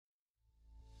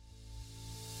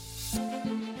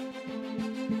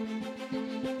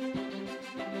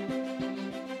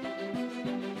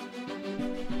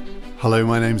Hello,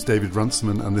 my name's David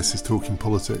Runciman and this is Talking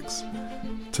Politics.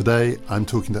 Today I'm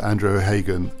talking to Andrew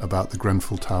O'Hagan about the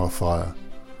Grenfell Tower fire.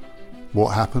 What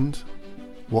happened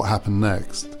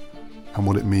next, and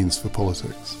what it means for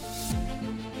politics.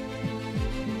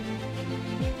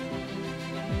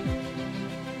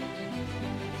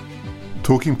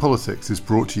 Talking Politics is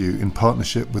brought to you in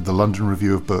partnership with the London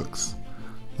Review of Books,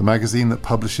 the magazine that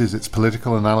publishes its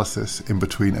political analysis in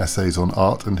between essays on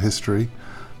art and history,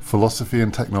 philosophy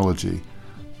and technology,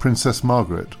 Princess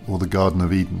Margaret or the Garden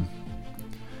of Eden.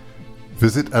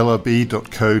 Visit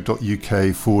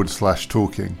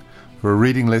lrb.co.uk/talking for a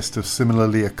reading list of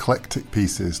similarly eclectic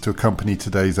pieces to accompany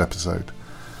today's episode,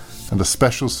 and a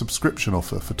special subscription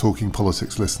offer for Talking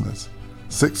Politics listeners.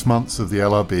 6 months of the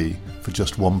LRB for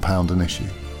just £1 an issue.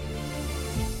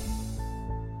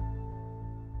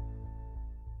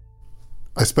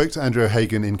 I spoke to Andrew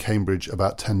O'Hagan in Cambridge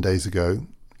about 10 days ago.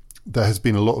 There has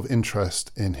been a lot of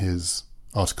interest in his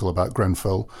article about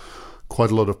Grenfell, quite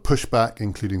a lot of pushback,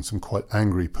 including some quite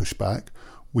angry pushback.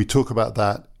 We talk about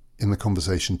that in the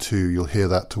conversation too. You'll hear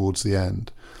that towards the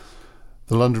end.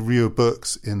 The London Review of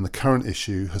Books in the current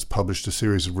issue has published a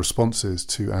series of responses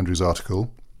to Andrew's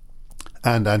article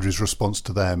and Andrew's response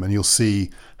to them, and you'll see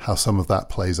how some of that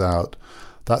plays out.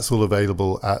 That's all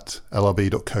available at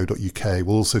lrb.co.uk.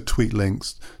 We'll also tweet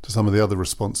links to some of the other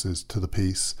responses to the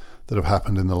piece that have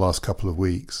happened in the last couple of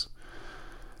weeks.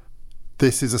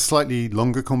 This is a slightly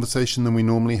longer conversation than we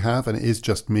normally have, and it is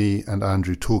just me and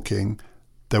Andrew talking.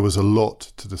 There was a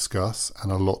lot to discuss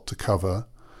and a lot to cover.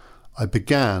 I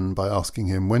began by asking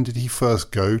him, when did he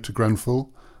first go to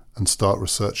Grenfell and start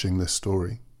researching this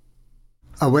story?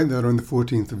 I went there on the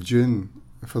 14th of June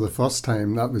for the first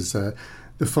time. That was the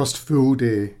first full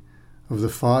day of the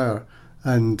fire.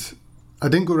 And I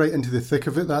didn't go right into the thick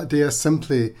of it that day. I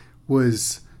simply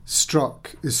was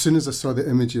struck, as soon as I saw the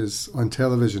images on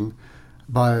television,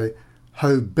 by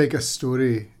how big a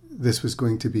story this was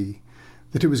going to be.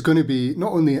 That it was going to be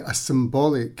not only a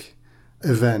symbolic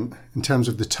event in terms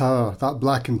of the tower, that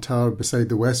blackened tower beside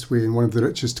the Westway in one of the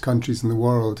richest countries in the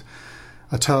world,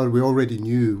 a tower we already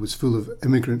knew was full of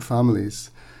immigrant families.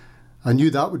 I knew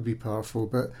that would be powerful,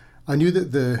 but I knew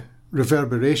that the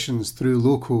reverberations through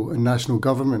local and national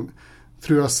government,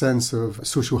 through our sense of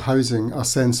social housing, our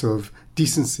sense of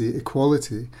decency,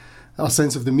 equality, our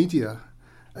sense of the media,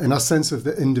 and our sense of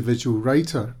the individual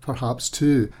writer, perhaps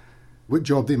too, what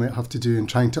job they might have to do in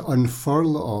trying to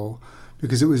unfurl it all,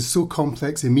 because it was so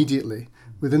complex immediately.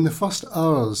 Within the first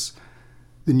hours,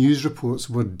 the news reports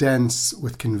were dense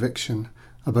with conviction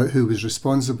about who was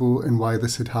responsible and why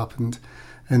this had happened.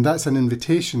 And that's an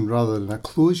invitation rather than a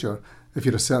closure if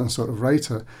you're a certain sort of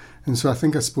writer. And so I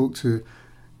think I spoke to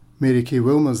Mary Kay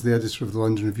Wilmers, the editor of the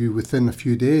London Review, within a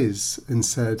few days and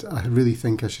said, I really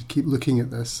think I should keep looking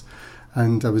at this.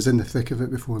 And I was in the thick of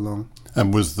it before long.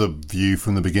 And was the view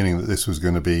from the beginning that this was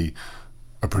going to be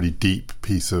a pretty deep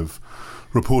piece of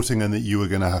reporting and that you were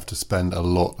going to have to spend a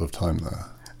lot of time there?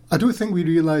 I don't think we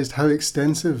realised how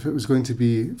extensive it was going to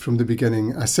be from the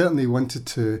beginning. I certainly wanted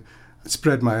to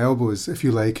spread my elbows, if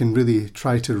you like, and really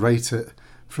try to write it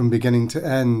from beginning to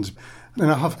end.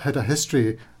 And I have had a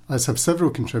history, as have several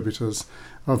contributors,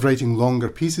 of writing longer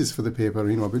pieces for the paper,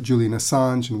 about Julian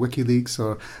Assange and WikiLeaks,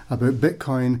 or about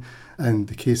Bitcoin and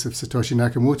the case of Satoshi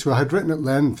Nakamoto. I had written at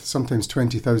length, sometimes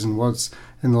 20,000 words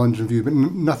in the London Review, but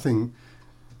nothing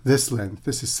this length.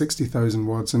 This is 60,000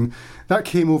 words, and that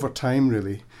came over time,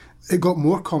 really. It got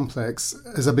more complex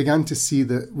as I began to see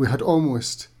that we had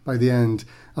almost, by the end,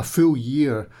 a full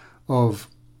year of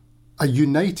a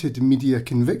united media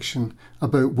conviction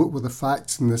about what were the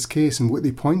facts in this case and what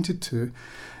they pointed to.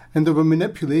 And there were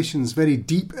manipulations very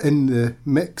deep in the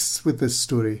mix with this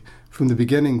story from the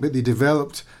beginning, but they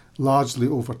developed largely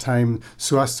over time.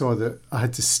 So I saw that I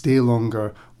had to stay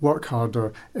longer, work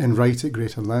harder, and write at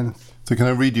greater length. So can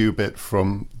I read you a bit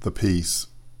from the piece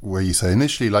where you say,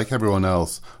 initially, like everyone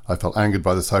else, I felt angered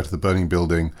by the sight of the burning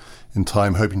building. In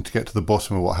time, hoping to get to the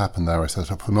bottom of what happened there, I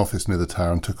set up an office near the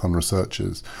tower and took on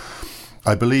researchers.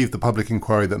 I believed the public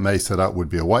inquiry that May set up would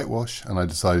be a whitewash, and I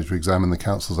decided to examine the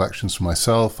council's actions for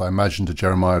myself. I imagined a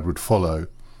Jeremiad would follow.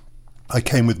 I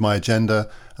came with my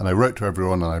agenda, and I wrote to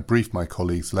everyone, and I briefed my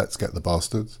colleagues, let's get the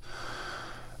bastards.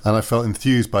 And I felt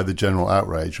enthused by the general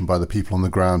outrage and by the people on the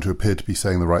ground who appeared to be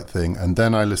saying the right thing. And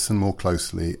then I listened more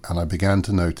closely and I began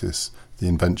to notice the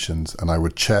inventions, and I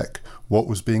would check what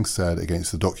was being said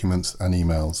against the documents and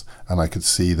emails, and I could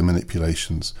see the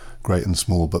manipulations, great and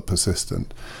small but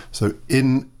persistent. So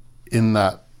in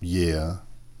that year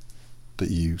that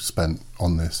you spent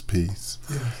on this piece,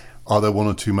 Are there one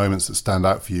or two moments that stand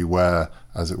out for you where,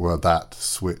 as it were, that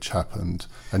switch happened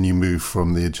and you moved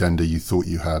from the agenda you thought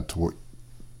you had to what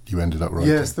you ended up writing?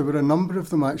 Yes, there were a number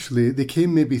of them actually. They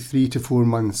came maybe 3 to 4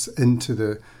 months into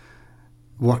the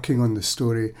working on the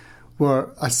story, where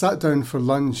I sat down for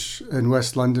lunch in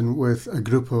West London with a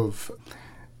group of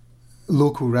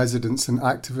local residents and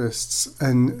activists,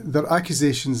 and their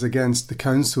accusations against the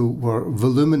council were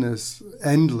voluminous,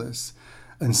 endless,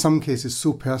 in some cases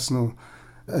so personal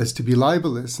as to be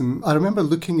libelous. And I remember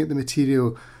looking at the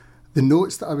material, the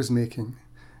notes that I was making,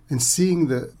 and seeing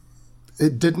that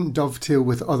it didn't dovetail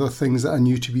with other things that I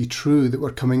knew to be true that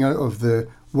were coming out of the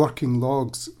working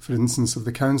logs, for instance, of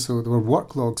the council. There were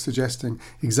work logs suggesting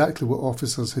exactly what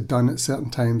officers had done at certain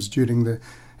times during the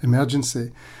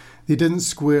emergency. They didn't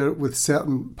square with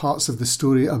certain parts of the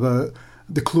story about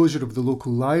the closure of the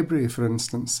local library, for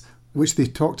instance, which they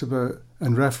talked about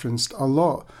and referenced a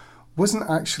lot. Wasn't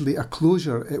actually a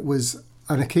closure. It was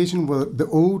an occasion where the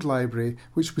old library,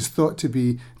 which was thought to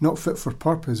be not fit for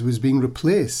purpose, was being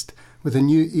replaced with a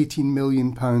new £18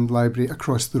 million library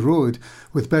across the road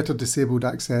with better disabled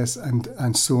access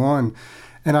and so on.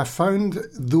 And I found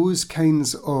those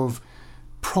kinds of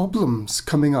problems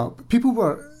coming up. People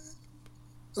were,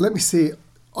 let me say,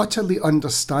 utterly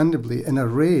understandably in a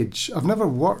rage. I've never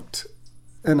worked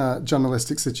in a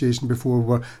journalistic situation before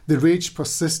where the rage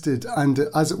persisted and,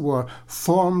 as it were,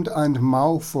 formed and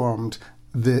malformed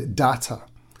the data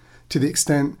to the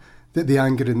extent that the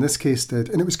anger in this case did.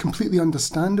 And it was completely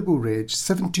understandable rage.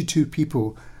 72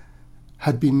 people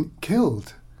had been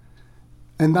killed.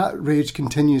 And that rage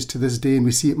continues to this day, and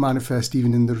we see it manifest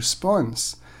even in the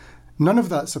response. None of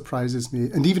that surprises me,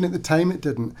 and even at the time it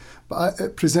didn't. But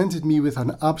it presented me with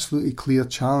an absolutely clear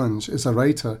challenge as a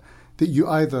writer, that you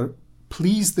either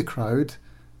please the crowd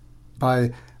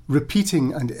by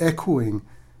repeating and echoing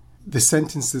the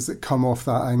sentences that come off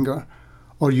that anger,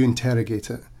 or you interrogate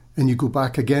it. And you go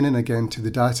back again and again to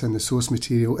the data and the source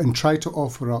material and try to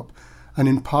offer up an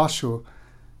impartial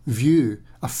view,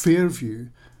 a fair view,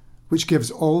 which gives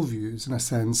all views in a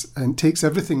sense and takes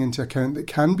everything into account that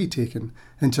can be taken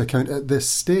into account at this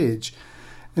stage,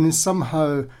 and then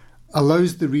somehow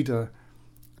allows the reader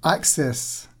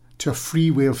access to a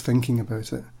free way of thinking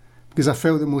about it. Because I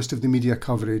felt that most of the media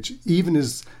coverage, even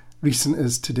as recent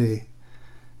as today,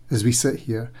 as we sit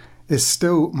here, is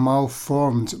still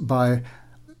malformed by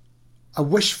a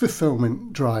wish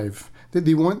fulfillment drive, that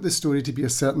they want the story to be a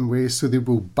certain way, so they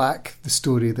will back the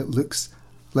story that looks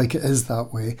like it is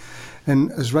that way. And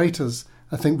as writers,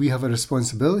 I think we have a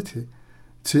responsibility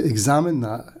to examine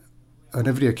that on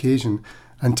every occasion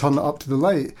and turn it up to the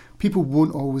light. People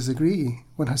won't always agree.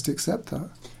 One has to accept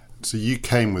that. So you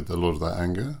came with a lot of that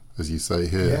anger, as you say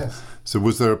here. Yes. So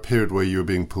was there a period where you were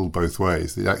being pulled both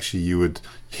ways, that actually you would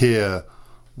hear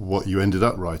what you ended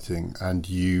up writing and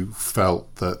you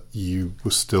felt that you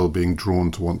were still being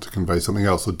drawn to want to convey something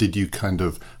else? Or did you kind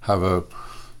of have a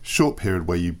short period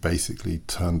where you basically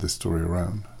turned this story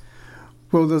around?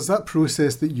 Well, there's that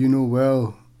process that you know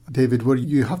well, David, where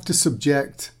you have to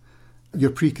subject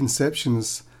your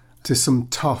preconceptions to some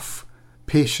tough,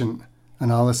 patient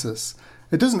analysis.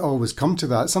 It doesn't always come to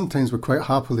that. Sometimes we quite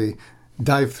happily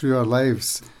dive through our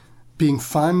lives being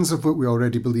fans of what we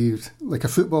already believed, like a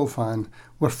football fan.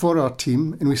 We're for our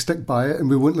team and we stick by it and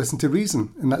we won't listen to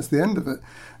reason, and that's the end of it.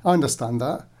 I understand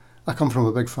that. I come from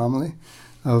a big family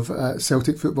of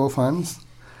Celtic football fans.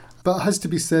 But it has to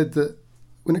be said that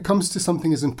when it comes to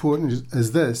something as important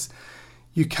as this,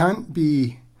 you can't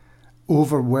be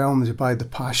overwhelmed by the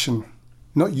passion,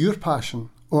 not your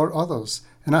passion or others.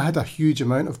 And I had a huge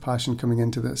amount of passion coming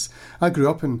into this. I grew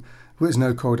up in what is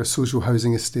now called a social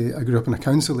housing estate. I grew up in a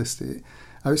council estate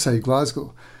outside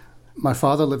Glasgow. My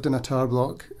father lived in a tower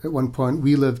block at one point.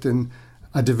 We lived in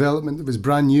a development that was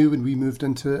brand new when we moved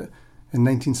into it in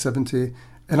 1970.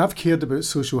 And I've cared about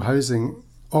social housing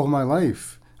all my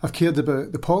life. I've cared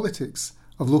about the politics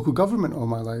of local government all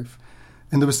my life.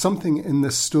 And there was something in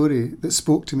this story that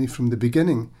spoke to me from the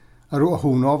beginning. I wrote a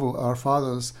whole novel, Our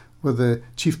Fathers, where the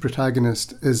chief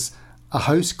protagonist is a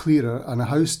house clearer and a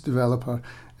house developer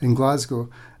in Glasgow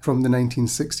from the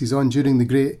 1960s on, during the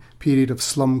great period of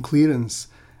slum clearance.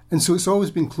 And so it's always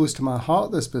been close to my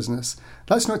heart, this business.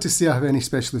 That's not to say I have any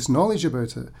specialist knowledge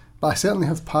about it, but I certainly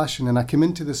have passion, and I came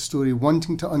into this story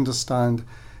wanting to understand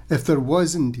if there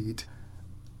was indeed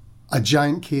a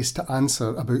giant case to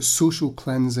answer about social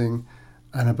cleansing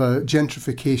and about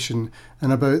gentrification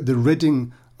and about the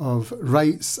ridding of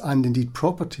rights and indeed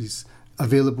properties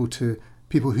available to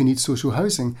people who need social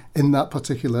housing in that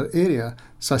particular area.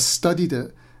 So I studied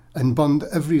it and burned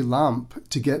every lamp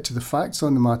to get to the facts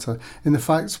on the matter. And the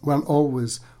facts weren't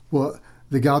always what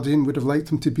The Guardian would have liked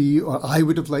them to be, or I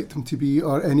would have liked them to be,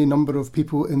 or any number of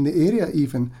people in the area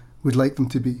even would like them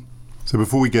to be. So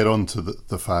before we get on to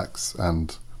the facts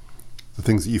and the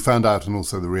things that you found out and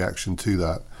also the reaction to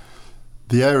that,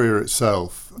 the area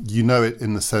itself, you know it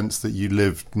in the sense that you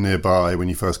lived nearby when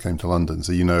you first came to London,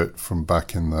 so you know it from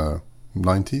back in the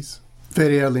 90s?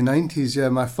 Very early 90s, yeah.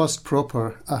 My first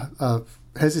proper, I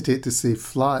hesitate to say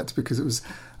flat, because it was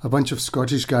a bunch of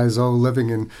Scottish guys all living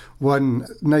in one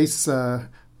nice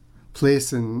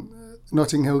place in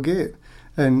Notting Hill Gate.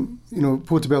 And,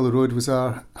 Portobello Road was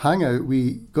our hangout.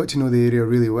 We got to know the area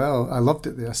really well. I loved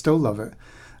it there. I still love it.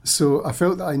 So I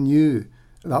felt that I knew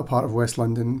that part of West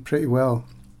London pretty well.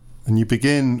 And you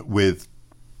begin with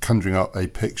conjuring up a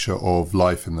picture of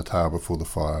life in the tower before the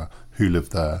fire, who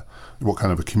lived there, what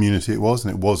kind of a community it was,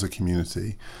 and it was a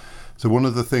community. So one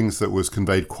of the things that was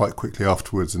conveyed quite quickly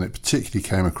afterwards, and it particularly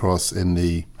came across in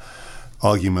the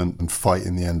argument and fight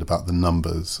in the end about the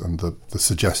numbers and the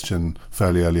suggestion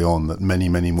fairly early on that many,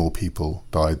 many more people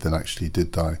died than actually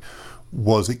did die,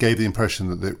 was it gave the impression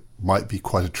that it might be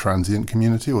quite a transient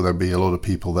community, or there'd be a lot of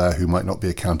people there who might not be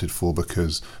accounted for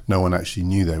because no one actually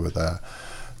knew they were there.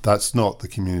 That's not the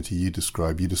community you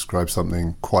describe. You describe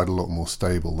something quite a lot more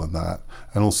stable than that,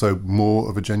 and also more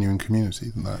of a genuine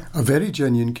community than that. A very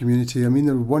genuine community. I mean,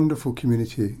 they're a wonderful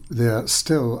community there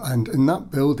still. And in that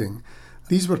building,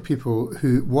 these were people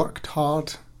who worked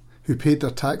hard, who paid their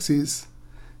taxes,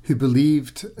 who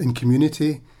believed in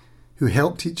community, who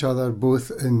helped each other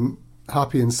both in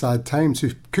happy and sad times,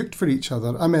 who cooked for each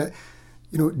other. I met,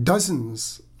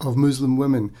 dozens of Muslim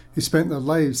women who spent their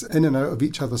lives in and out of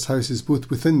each other's houses, both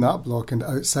within that block and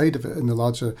outside of it in the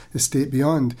larger estate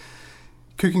beyond,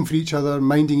 cooking for each other,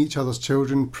 minding each other's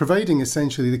children, providing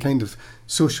essentially the kind of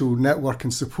social network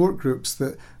and support groups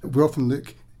that we often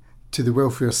look to the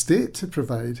welfare state to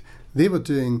provide. They were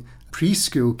doing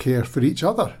preschool care for each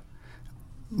other.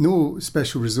 No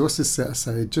special resources set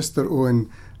aside, just their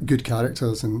own good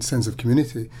characters and sense of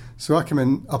community. So I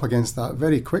came up against that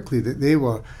very quickly, that they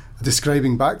were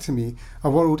describing back to me a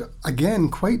world, again,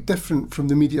 quite different from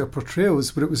the media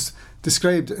portrayals, where it was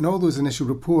described in all those initial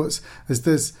reports as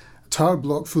this tower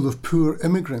block full of poor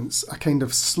immigrants, a kind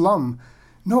of slum.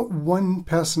 Not one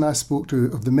person I spoke to,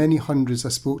 of the many hundreds I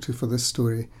spoke to for this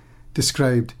story,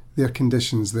 described their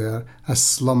conditions there as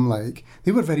slum-like.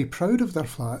 They were very proud of their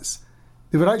flats.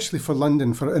 They were actually, for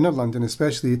London, for inner London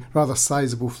especially, rather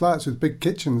sizable flats with big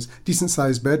kitchens,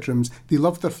 decent-sized bedrooms. They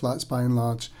loved their flats by and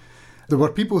large. There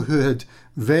were people who had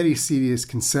very serious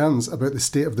concerns about the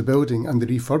state of the building and the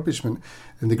refurbishment,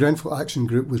 and the Grenfell Action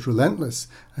Group was relentless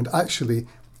and actually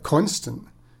constant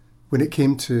when it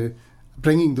came to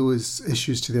bringing those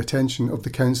issues to the attention of the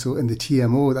council and the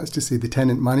TMO, that's to say the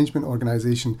tenant management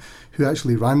organisation, who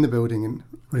actually ran the building and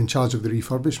were in charge of the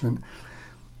refurbishment.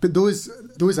 But those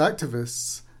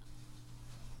activists,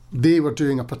 they were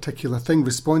doing a particular thing,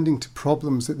 responding to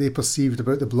problems that they perceived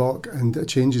about the block and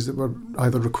changes that were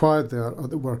either required there or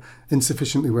that were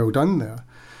insufficiently well done there.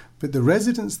 But the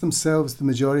residents themselves, the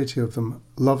majority of them,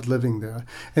 loved living there.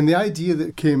 And the idea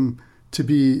that came to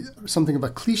be something of a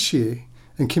cliche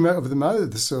and came out of the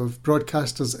mouths of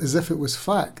broadcasters as if it was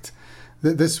fact,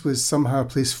 that this was somehow a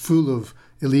place full of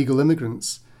illegal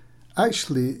immigrants.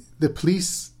 Actually, the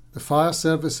police, the fire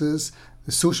services,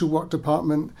 the social work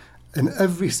department, and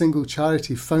every single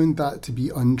charity found that to be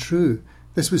untrue.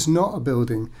 This was not a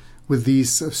building with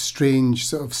these sort of strange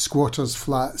sort of squatters'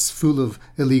 flats full of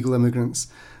illegal immigrants.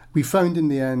 We found in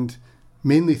the end,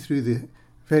 mainly through the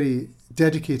very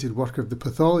dedicated work of the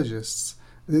pathologists,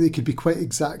 that they could be quite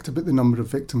exact about the number of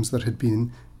victims there had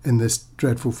been in this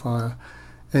dreadful fire.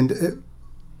 And it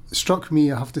struck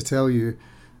me, I have to tell you,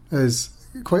 as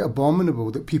quite abominable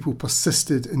that people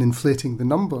persisted in inflating the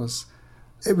numbers.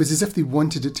 It was as if they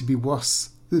wanted it to be worse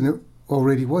than it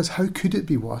already was. How could it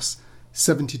be worse?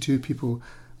 72 people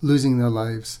losing their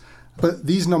lives. But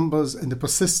these numbers and the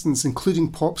persistence,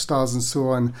 including pop stars and so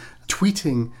on,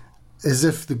 tweeting as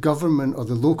if the government or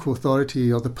the local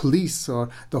authority or the police or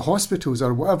the hospitals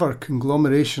or whatever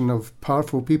conglomeration of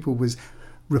powerful people was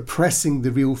repressing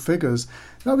the real figures,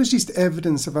 that was just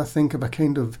evidence of, I think, of a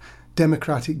kind of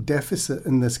democratic deficit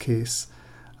in this case.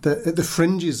 That at the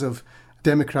fringes of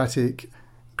democratic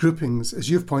groupings, as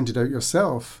you've pointed out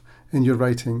yourself in your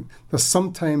writing, there's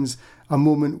sometimes a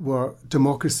moment where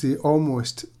democracy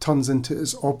almost turns into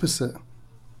its opposite.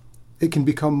 It can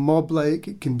become mob-like,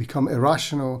 it can become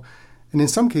irrational, and in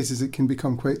some cases it can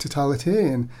become quite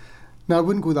totalitarian. Now, I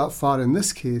wouldn't go that far in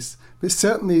this case, but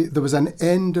certainly there was an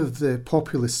end of the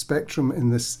populist spectrum in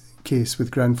this case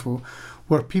with Grenfell,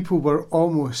 where people were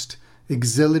almost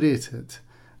exhilarated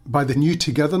by the new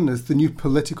togetherness, the new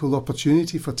political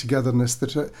opportunity for togetherness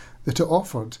that it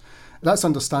offered. That's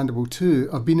understandable too.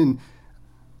 I've been in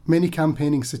many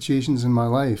campaigning situations in my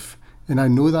life, and I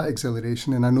know that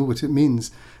exhilaration, and I know what it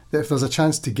means, that if there's a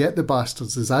chance to get the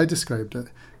bastards, as I described it,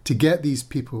 to get these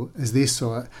people, as they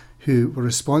saw it, who were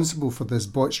responsible for this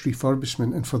botched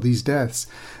refurbishment and for these deaths,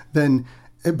 then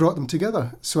it brought them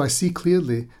together. So I see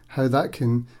clearly how that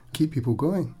can keep people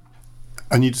going.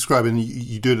 And you describe, and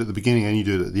you do it at the beginning and you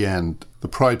do it at the end, the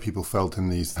pride people felt in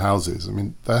these houses. I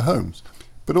mean, they're homes.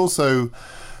 But also,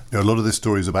 a lot of this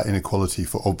story is about inequality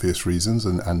for obvious reasons,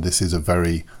 and this is a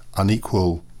very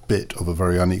unequal bit of a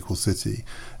very unequal city.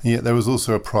 And yet there was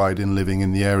also a pride in living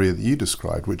in the area that you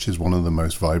described, which is one of the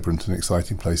most vibrant and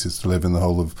exciting places to live in the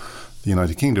whole of the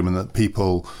United Kingdom, and that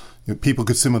people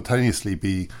could simultaneously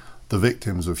be the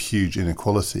victims of huge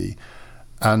inequality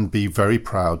and be very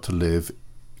proud to live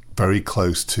very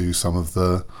close to some of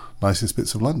the nicest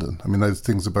bits of London. I mean, those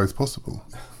things are both possible.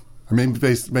 I mean,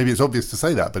 maybe it's obvious to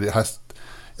say that, but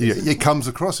it comes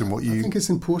across in what you... I think it's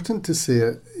important to say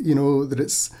it, that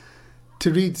it's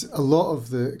to read a lot of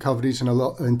the coverage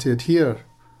and to adhere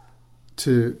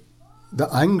to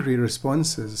the angry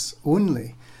responses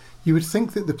only. You would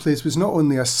think that the place was not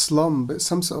only a slum, but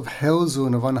some sort of hell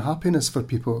zone of unhappiness for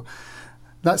people.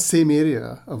 That same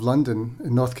area of London,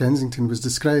 in North Kensington, was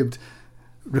described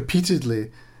repeatedly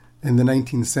in the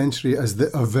 19th century as the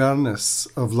Avernus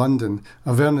of London.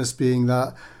 Avernus being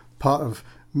that part of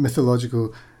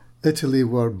mythological Italy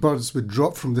where birds would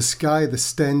drop from the sky, the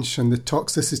stench and the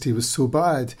toxicity was so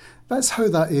bad. That's how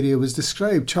that area was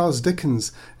described. Charles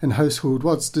Dickens, in Household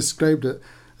Words, described it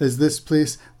as this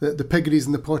place, the piggeries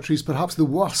and the potteries, perhaps the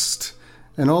worst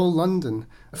in all London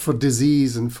for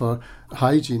disease and for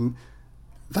hygiene.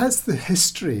 That's the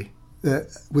history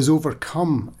that was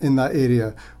overcome in that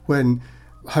area when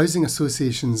housing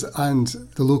associations and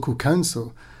the local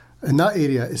council, in that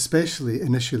area especially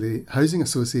initially, housing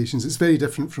associations, it's very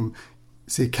different from,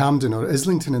 say, Camden or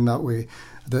Islington in that way.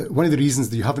 One of the reasons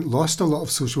that you haven't lost a lot of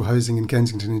social housing in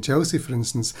Kensington and Chelsea, for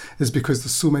instance, is because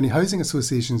there's so many housing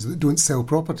associations that don't sell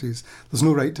properties. There's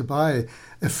no right to buy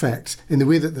effect in the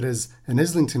way that there is in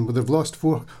Islington, where they've lost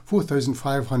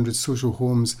 4,500 social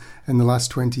homes in the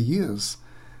last 20 years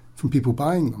from people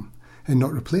buying them and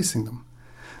not replacing them.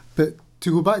 But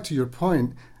to go back to your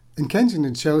point, in Kensington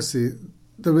and Chelsea,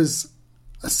 there was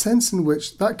a sense in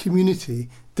which that community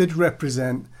did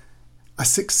represent a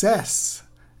success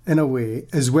in a way,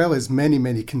 as well as many,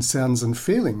 many concerns and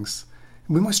failings.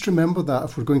 And we must remember that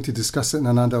if we're going to discuss it in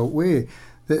an adult way,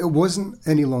 that it wasn't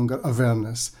any longer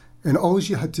Avernus. And all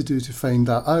you had to do to find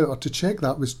that out or to check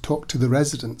that was talk to the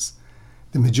residents.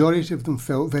 The majority of them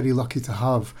felt very lucky to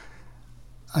have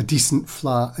a decent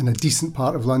flat in a decent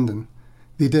part of London.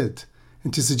 They did.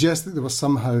 And to suggest that they were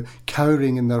somehow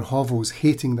cowering in their hovels,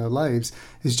 hating their lives,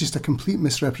 is just a complete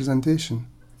misrepresentation.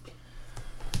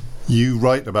 You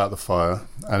write about the fire,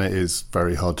 and it is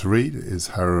very hard to read. It is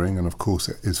harrowing, and of course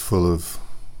it is full of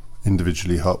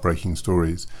individually heartbreaking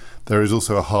stories. There is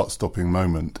also a heart-stopping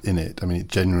moment in it. I mean, it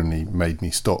genuinely made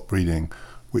me stop reading,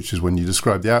 which is when you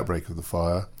describe the outbreak of the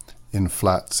fire in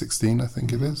flat 16, I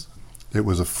think it is. It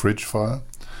was a fridge fire.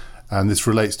 And this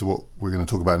relates to what we're going to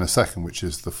talk about in a second, which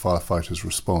is the firefighters'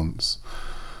 response.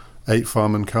 8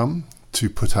 firemen come to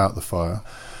put out the fire.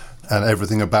 And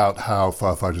everything about how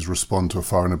firefighters respond to a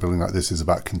fire in a building like this is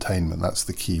about containment. That's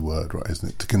the key word, right, isn't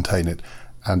it? To contain it.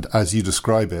 And as you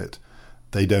describe it,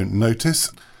 they don't notice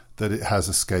that it has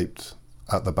escaped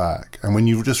at the back. And when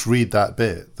you just read that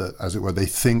bit, that, as it were, they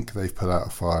think they've put out a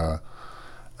fire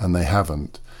and they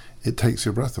haven't, it takes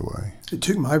your breath away. It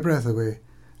took my breath away.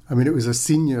 I mean, it was a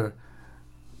senior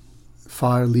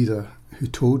fire leader who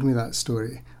told me that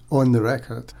story on the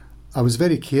record. I was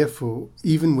very careful,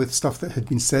 even with stuff that had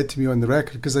been said to me on the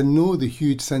record, because I know the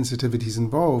huge sensitivities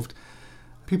involved.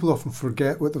 People often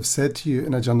forget what they've said to you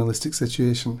in a journalistic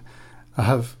situation. I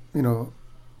have,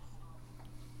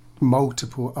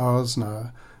 multiple hours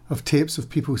now of tapes of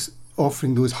people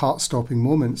offering those heart-stopping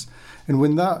moments. And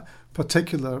when that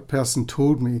particular person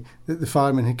told me that the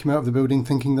firemen had come out of the building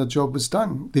thinking their job was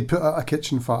done, they'd put out a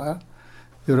kitchen fire,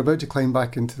 they were about to climb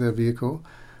back into their vehicle,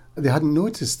 they hadn't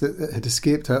noticed that it had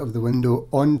escaped out of the window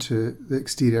onto the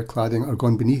exterior cladding or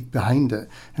gone behind it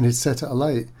and had set it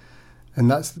alight. And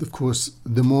that's, of course,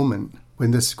 the moment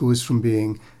when this goes from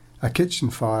being a kitchen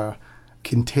fire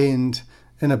contained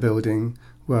in a building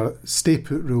where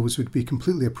stay-put rules would be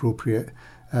completely appropriate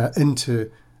into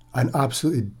an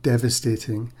absolutely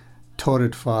devastating,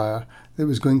 torrid fire that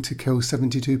was going to kill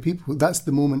 72 people. That's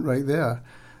the moment right there.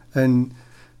 And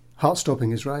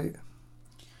heart-stopping is right.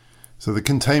 So the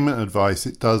containment advice,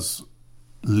 it does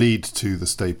lead to the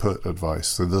stay put advice.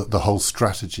 So the whole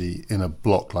strategy in a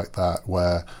block like that,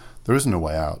 where there isn't a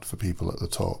way out for people at the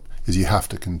top, is you have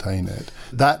to contain it.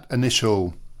 That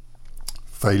initial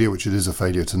failure, which it is a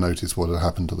failure to notice what had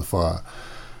happened to the fire,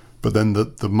 but then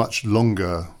the much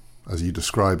longer, as you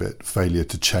describe it, failure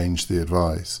to change the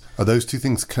advice. Are those two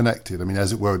things connected? I mean,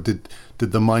 as it were, did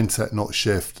the mindset not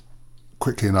shift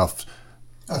quickly enough?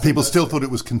 People still thought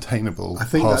it was containable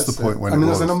past the point when it was.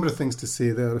 There's a number of things to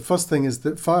say there. The first thing is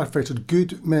that firefighters,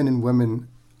 good men and women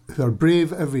who are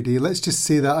brave every day, let's just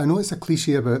say that. I know it's a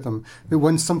cliche about them, but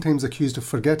one's sometimes accused of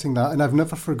forgetting that, and I've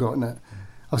never forgotten it.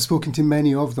 I've spoken to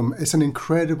many of them. It's an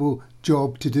incredible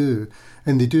job to do,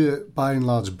 and they do it by and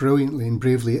large brilliantly and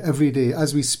bravely every day.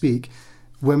 As we speak,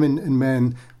 women and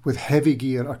men with heavy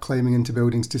gear are climbing into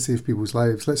buildings to save people's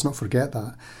lives. Let's not forget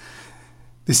that.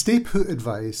 The stay put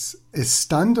advice is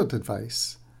standard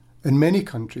advice in many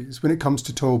countries when it comes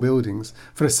to tall buildings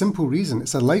for a simple reason.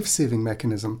 It's a life-saving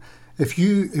mechanism. If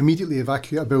you immediately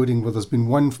evacuate a building where there's been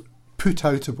one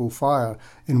put-outable fire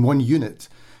in one unit,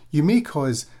 you may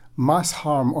cause mass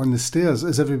harm on the stairs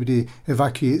as everybody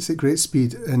evacuates at great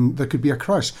speed, and there could be a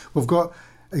crush. We've got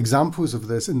examples of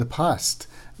this in the past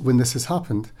when this has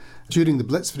happened. During the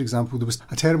Blitz, for example, there was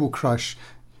a terrible crush,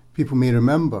 people may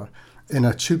remember, in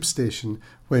a tube station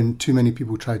when too many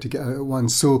people tried to get out at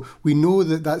once. So we know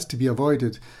that that's to be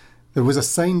avoided. There was a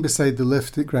sign beside the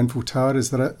lift at Grenfell Tower, as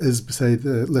there is beside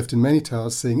the lift in many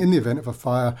towers, saying in the event of a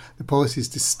fire, the policy is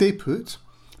to stay put,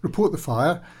 report the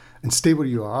fire, and stay where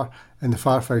you are, and the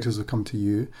firefighters will come to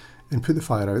you and put the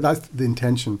fire out. That's the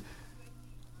intention.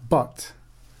 But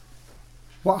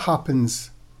what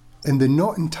happens in the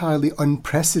not entirely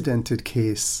unprecedented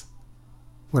case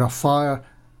where a fire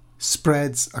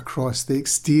spreads across the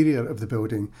exterior of the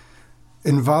building,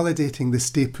 invalidating the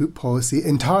stay put policy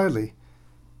entirely?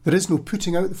 There is no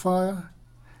putting out the fire,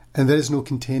 and there is no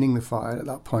containing the fire at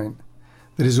that point.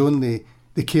 There is only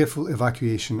the careful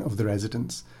evacuation of the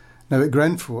residents. Now at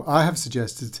Grenfell, I have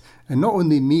suggested, and not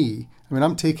only me,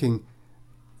 I'm taking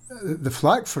the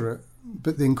flak for it,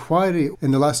 but the inquiry in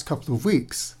the last couple of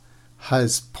weeks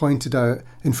has pointed out,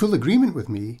 in full agreement with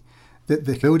me, that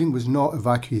the building was not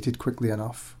evacuated quickly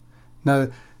enough. Now,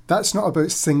 that's not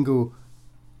about single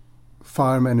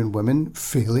firemen and women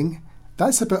failing.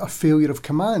 That's about a failure of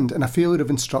command and a failure of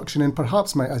instruction, and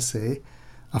perhaps, might I say,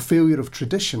 a failure of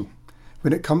tradition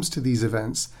when it comes to these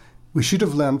events. We should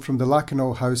have learned from the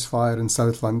Lakanal House fire in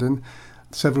South London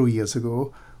several years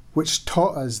ago, which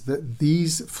taught us that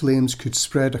these flames could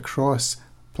spread across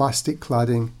plastic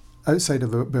cladding outside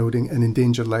of a building and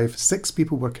endanger life. 6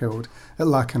 people were killed at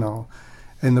Lakanal,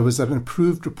 and there was an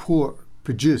approved report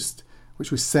produced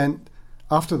which was sent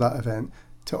after that event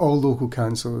to all local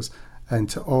councils and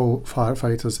to all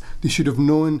firefighters. They should have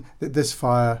known that this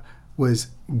fire was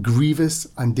grievous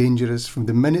and dangerous from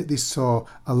the minute they saw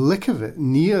a lick of it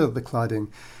near the cladding.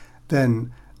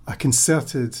 Then a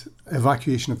concerted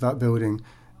evacuation of that building,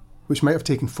 which might have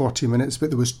taken 40 minutes, but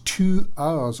there was 2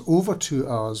 hours, over 2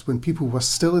 hours, when people were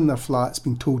still in their flats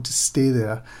being told to stay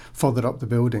there further up the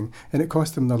building, and it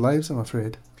cost them their lives, I'm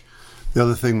afraid. The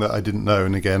other thing that I didn't know,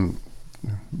 and again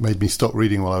made me stop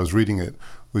reading while I was reading it,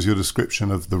 was your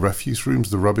description of the refuse rooms,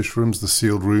 the rubbish rooms, the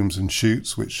sealed rooms and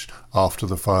chutes, which after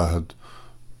the fire had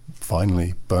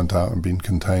finally burnt out and been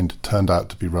contained, turned out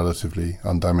to be relatively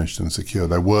undamaged and secure.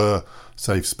 There were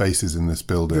safe spaces in this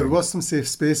building. There was some safe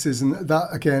spaces, and that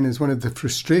again is one of the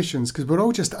frustrations, because we're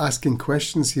all just asking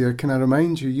questions here. Can I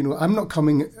remind you, I'm not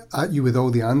coming at you with all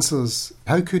the answers.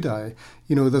 How could I?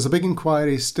 There's a big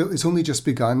inquiry still. It's only just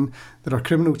begun. There are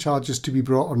criminal charges to be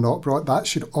brought or not brought. That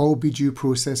should all be due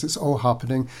process. It's all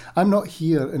happening. I'm not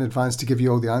here in advance to give you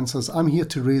all the answers. I'm here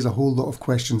to raise a whole lot of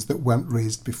questions that weren't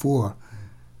raised before.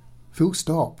 Full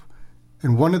stop.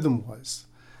 And one of them was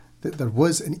that there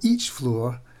was in each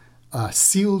floor a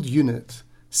sealed unit.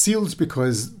 Sealed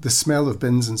because the smell of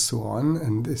bins and so on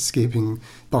and escaping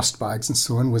burst bags and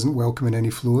so on wasn't welcome in any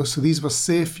floor. So these were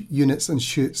safe units and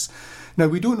chutes. Now,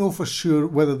 we don't know for sure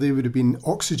whether they would have been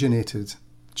oxygenated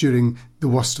during the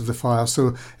worst of the fire.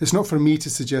 So it's not for me to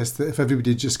suggest that if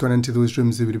everybody had just gone into those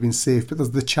rooms, they would have been safe. But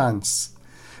there's the chance.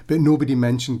 But nobody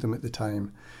mentioned them at the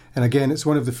time. And again, it's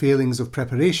one of the failings of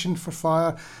preparation for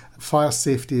fire. Fire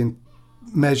safety and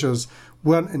measures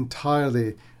weren't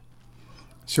entirely,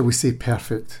 shall we say,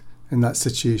 perfect in that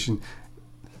situation.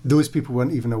 Those people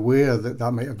weren't even aware that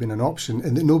that might have been an option,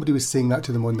 and that nobody was saying that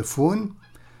to them on the phone.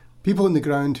 People on the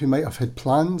ground who might have had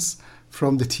plans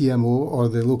from the TMO or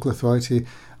the local authority.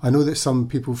 I know that some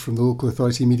people from the local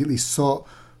authority immediately sought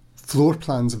floor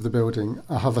plans of the building.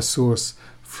 I have a source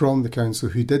from the council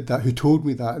who did that, who told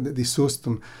me that, and that they sourced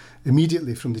them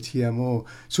immediately from the TMO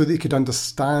so they could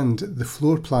understand the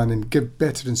floor plan and give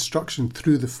better instruction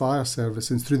through the fire service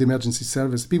and through the emergency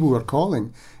service. People who were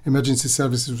calling emergency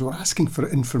services were asking for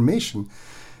information.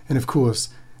 And of course,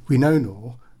 we now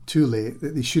know, too late,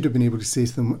 that they should have been able to say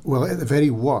to them, well, at the very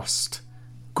worst,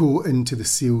 go into the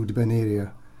sealed bin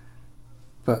area.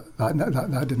 But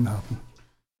that didn't happen.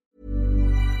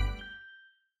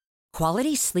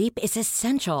 Quality sleep is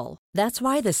essential. That's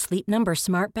why the Sleep Number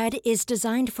Smart Bed is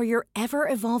designed for your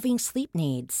ever-evolving sleep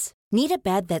needs. Need a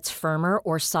bed that's firmer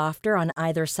or softer on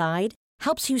either side?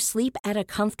 Helps you sleep at a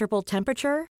comfortable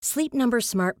temperature? Sleep Number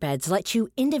Smart Beds let you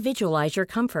individualize your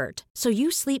comfort so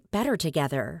you sleep better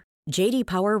together. J.D.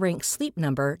 Power ranks Sleep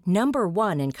Number number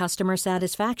 1 in customer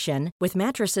satisfaction with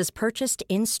mattresses purchased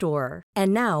in-store.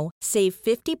 And now, save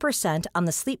 50% on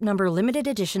the Sleep Number Limited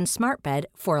Edition Smart Bed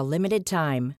for a limited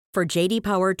time. For J.D.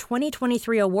 Power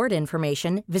 2023 award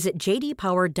information, visit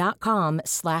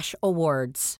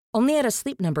jdpower.com/awards. Only at a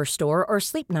Sleep Number store or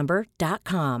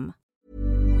sleepnumber.com.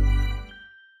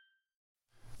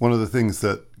 One of the things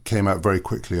that came out very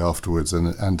quickly afterwards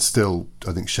and still,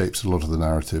 I think, shapes a lot of the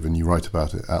narrative, and you write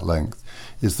about it at length,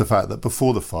 is the fact that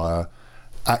before the fire,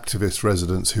 activist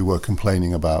residents who were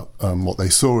complaining about what they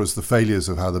saw as the failures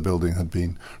of how the building had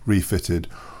been refitted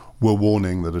were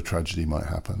warning that a tragedy might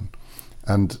happen.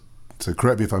 And so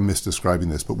correct me if I'm misdescribing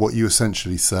this, but what you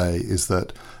essentially say is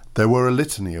that there were a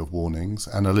litany of warnings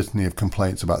and a litany of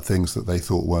complaints about things that they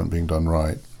thought weren't being done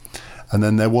right. And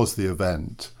then there was the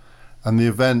event. And the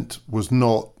event was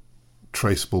not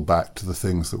traceable back to the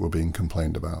things that were being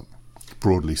complained about,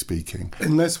 broadly speaking.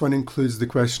 Unless one includes the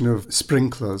question of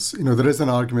sprinklers. You know, there is an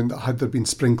argument that had there been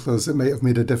sprinklers, it might have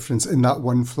made a difference in that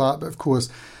one flat. But of course,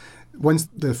 once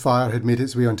the fire had made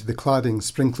its way onto the cladding,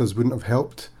 sprinklers wouldn't have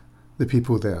helped the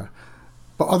people there.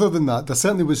 But other than that, there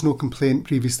certainly was no complaint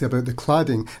previously about the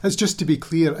cladding. It's just to be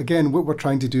clear, again, what we're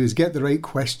trying to do is get the right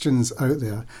questions out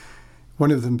there. One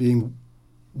of them being,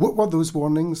 what were those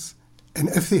warnings? And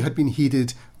if they had been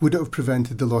heeded, would it have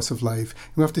prevented the loss of life?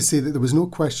 We have to say that there was no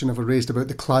question ever raised about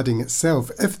the cladding itself.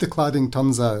 If the cladding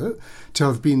turns out to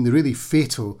have been the really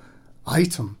fatal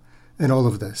item in all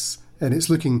of this, and it's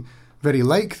looking very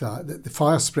like that the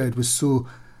fire spread was so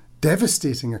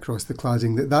devastating across the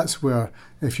cladding that's where,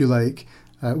 if you like,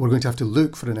 we're going to have to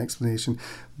look for an explanation.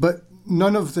 But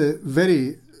none of the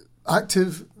very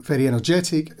active, very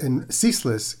energetic and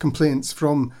ceaseless complaints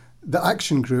from the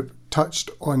action group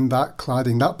touched on that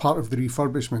cladding, that part of the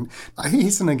refurbishment. I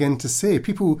hasten again to say,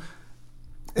 people,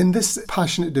 in this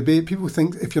passionate debate, people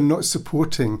think if you're not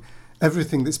supporting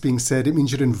everything that's being said, it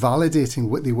means you're invalidating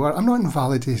what they were. I'm not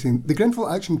invalidating. The Grenfell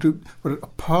Action Group were a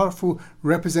powerful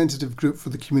representative group for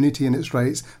the community and its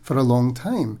rights for a long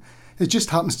time. It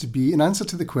just happens to be, in answer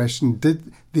to the question,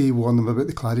 did they warn them about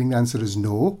the cladding? The answer is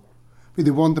no. But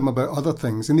they warned them about other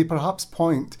things, and they perhaps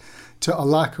point to a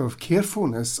lack of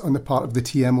carefulness on the part of the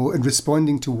TMO in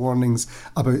responding to warnings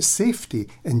about safety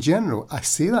in general. I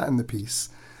say that in the piece.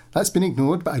 That's been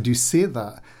ignored, but I do say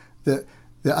that the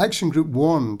action group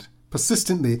warned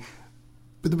persistently,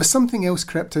 but there was something else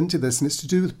crept into this, and it's to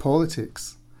do with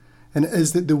politics. And it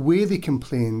is that the way they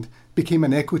complained became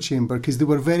an echo chamber because they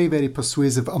were very, very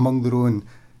persuasive among their own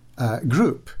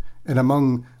group and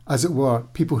among, as it were,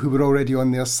 people who were already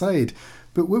on their side.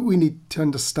 But what we need to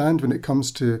understand when it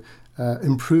comes to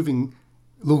improving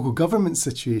local government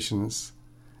situations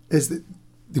is that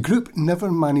the group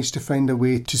never managed to find a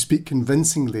way to speak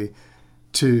convincingly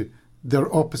to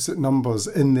their opposite numbers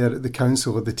in there at the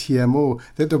council or the TMO,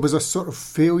 that there was a sort of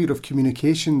failure of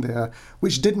communication there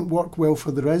which didn't work well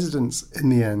for the residents in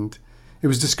the end. It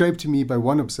was described to me by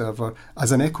one observer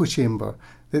as an echo chamber,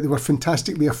 that they were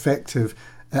fantastically effective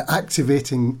at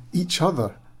activating each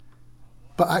other.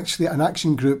 But actually an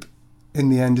action group in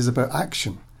the end is about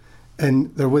action.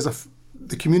 And there was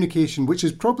the communication, which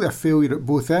is probably a failure at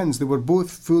both ends. They were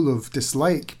both full of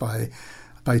dislike by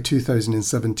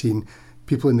 2017.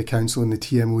 People in the council and the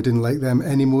TMO didn't like them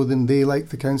any more than they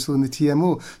liked the council and the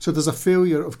TMO. So there's a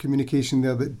failure of communication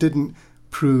there that didn't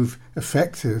prove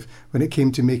effective when it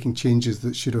came to making changes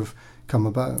that should have come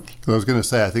about. I was going to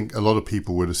say, I think a lot of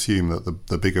people would assume that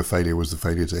the bigger failure was the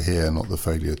failure to hear, not the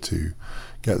failure to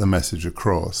get the message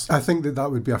across. I think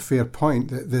that would be a fair point.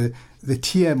 That the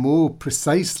TMO,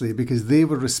 precisely because they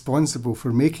were responsible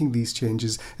for making these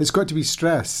changes, it's got to be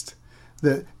stressed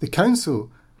that the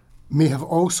council may have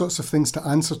all sorts of things to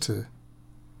answer to,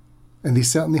 and they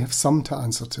certainly have some to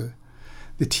answer to.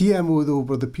 The TMO, though,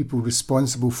 were the people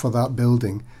responsible for that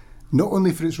building, not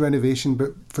only for its renovation,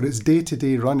 but for its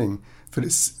day-to-day running, for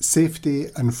its safety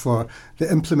and for the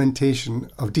implementation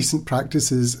of decent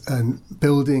practices and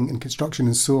building and construction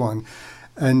and so on.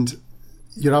 And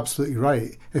you're absolutely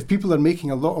right. If people are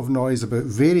making a lot of noise about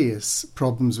various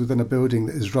problems within a building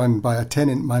that is run by a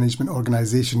tenant management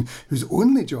organisation whose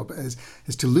only job it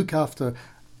is to look after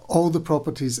all the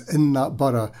properties in that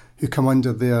borough who come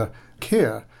under their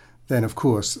care, then of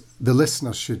course the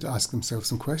listeners should ask themselves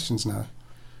some questions now,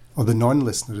 or the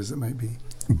non-listener as it might be.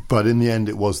 But in the end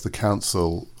it was the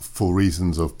council, for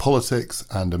reasons of politics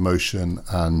and emotion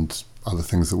and other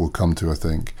things that we'll come to, I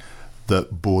think,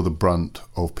 that bore the brunt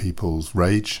of people's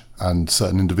rage, and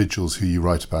certain individuals who you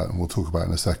write about, and we'll talk about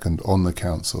in a second, on the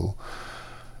council.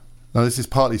 Now, this is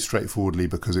partly straightforwardly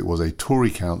because it was a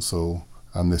Tory council,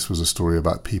 and this was a story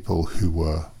about people who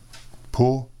were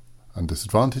poor and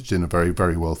disadvantaged in a very,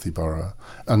 very wealthy borough.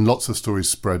 And lots of stories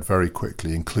spread very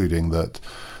quickly, including that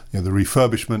the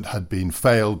refurbishment had been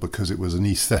failed because it was an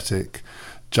aesthetic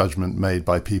judgment made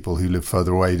by people who lived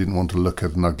further away, didn't want to look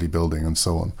at an ugly building, and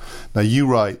so on. Now, you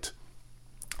write,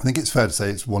 I think it's fair to say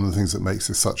it's one of the things that makes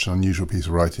this such an unusual piece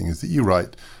of writing, is that you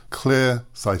write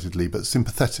clear-sightedly but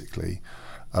sympathetically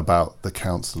about the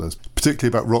councillors, particularly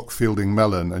about Rock Fielding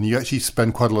Mellon, and you actually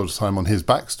spend quite a lot of time on his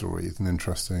backstory. He's an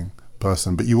interesting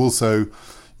person, but you also,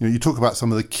 you talk about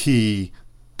some of the key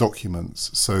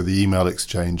documents, so the email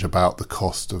exchange about the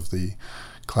cost of the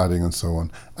cladding and so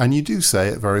on, and you do say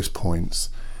at various points,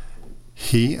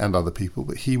 he and other people,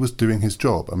 but he was doing his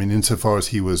job. I mean, insofar as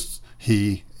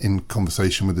he, in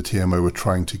conversation with the TMO, were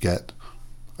trying to get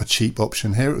a cheap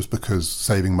option here, it was because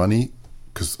saving money,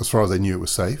 because as far as they knew it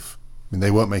was safe. I mean, they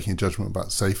weren't making a judgment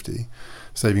about safety.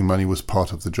 Saving money was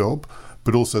part of the job,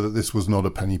 but also that this was not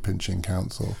a penny-pinching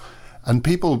council. And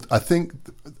people, I think,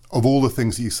 of all the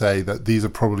things that you say, that these are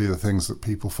probably the things that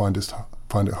people find it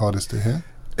hardest to hear.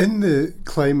 In the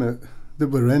climate that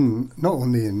we're in, not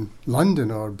only in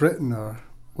London or Britain or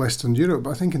Western Europe, but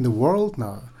I think in the world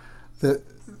now, that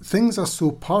things are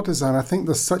so partisan. I think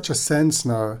there's such a sense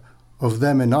now of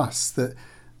them and us that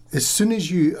as soon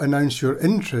as you announce your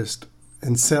interest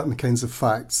in certain kinds of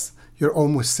facts, you're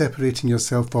almost separating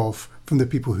yourself off from the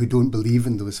people who don't believe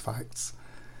in those facts.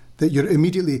 That you're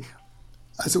immediately,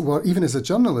 as it were, even as a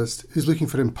journalist who's looking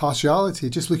for impartiality,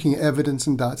 just looking at evidence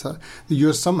and data, that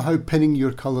you're somehow pinning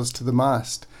your colours to the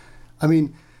mast. I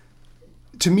mean,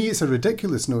 to me it's a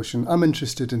ridiculous notion. I'm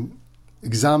interested in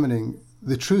examining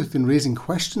the truth and raising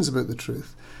questions about the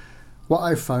truth. What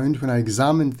I found when I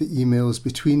examined the emails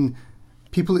between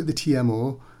people at the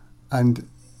TMO and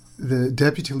the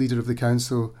deputy leader of the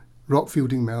council, Rock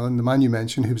Fielding Mellon, the man you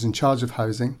mentioned, who was in charge of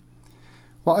housing,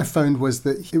 what I found was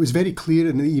that it was very clear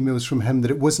in the emails from him that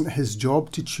it wasn't his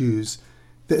job to choose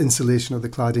the insulation of the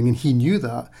cladding, and he knew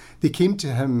that. They came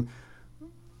to him,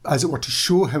 as it were, to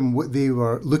show him what they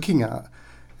were looking at,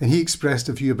 and he expressed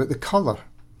a view about the colour.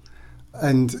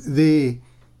 And they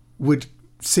would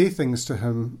say things to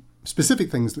him, specific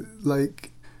things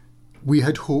like, we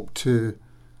had hoped to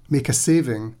make a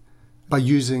saving by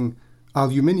using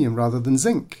aluminium rather than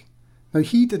zinc. Now,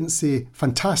 he didn't say,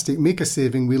 fantastic, make a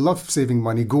saving, we love saving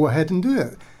money, go ahead and do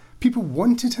it. People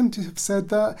wanted him to have said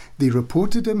that. They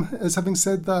reported him as having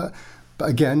said that. But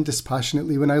again,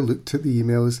 dispassionately, when I looked at the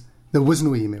emails, there was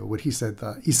no email where he said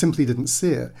that. He simply didn't say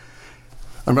it.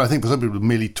 I mean, I think for some people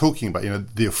merely talking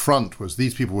about, the affront was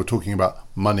these people were talking about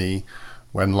money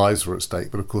when lives were at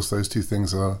stake. But of course, those two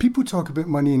things are... People talk about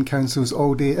money in councils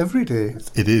all day, every day.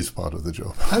 It is part of the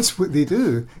job. That's what they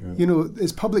do. Yeah.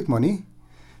 It's public money.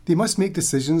 They must make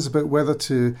decisions about whether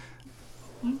to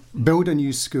build a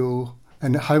new school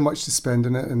and how much to spend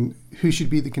on it and who should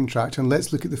be the contractor. And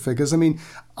let's look at the figures. I mean,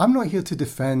 I'm not here to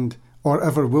defend or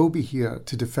ever will be here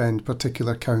to defend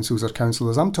particular councils or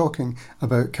councillors. I'm talking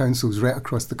about councils right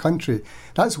across the country.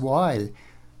 That's why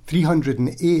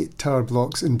 308 tower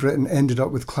blocks in Britain ended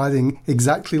up with cladding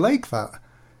exactly like that.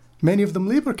 Many of them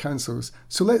Labour councils.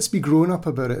 So let's be grown up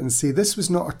about it and say this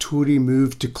was not a Tory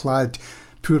move to clad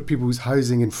poor people's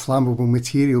housing in flammable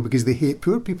material because they hate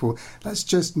poor people. That's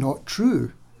just not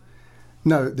true.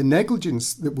 Now, the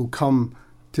negligence that will come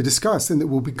to discuss and that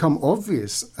will become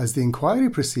obvious as the inquiry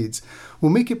proceeds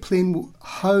will make it plain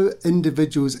how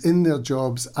individuals in their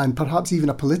jobs and perhaps even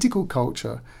a political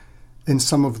culture in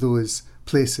some of those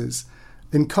places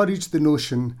encourage the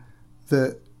notion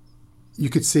that you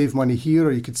could save money here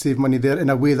or you could save money there in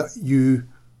a way that you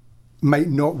might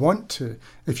not want to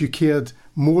if you cared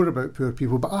more about poor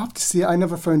people. But I have to say, I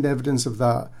never found evidence of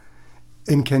that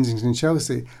in Kensington and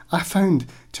Chelsea. I found,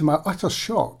 to my utter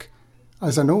shock,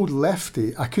 as an old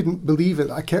lefty, I couldn't believe it.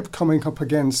 I kept coming up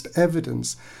against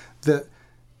evidence that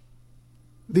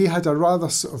they had a rather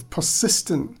sort of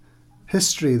persistent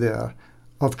history there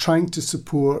of trying to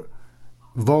support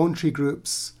voluntary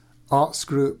groups, arts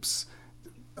groups.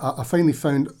 I finally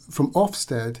found from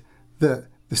Ofsted that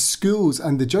the schools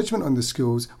and the judgment on the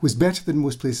schools was better than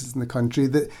most places in the country,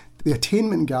 that the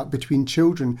attainment gap between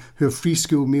children who have free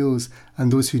school meals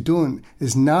and those who don't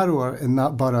is narrower in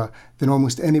that borough than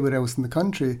almost anywhere else in the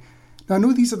country. Now, I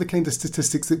know these are the kind of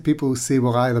statistics that people say,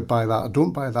 well, I either buy that or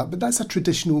don't buy that, but that's a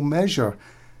traditional measure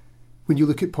when you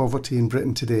look at poverty in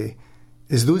Britain today.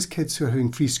 Is those kids who are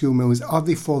having free school meals, are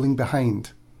they falling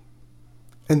behind?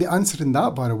 And the answer in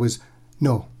that borough was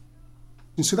no.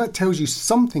 And so that tells you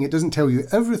something. It doesn't tell you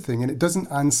everything, and it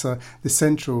doesn't answer the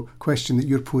central question that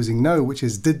you're posing now, which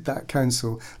is, did that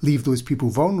council leave those people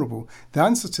vulnerable? The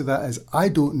answer to that is, I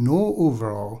don't know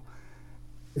overall.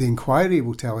 The inquiry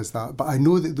will tell us that, but I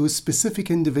know that those specific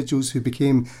individuals who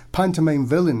became pantomime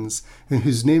villains and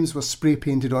whose names were spray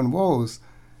painted on walls,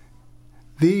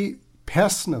 they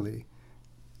personally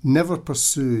never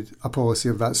pursued a policy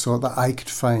of that sort that I could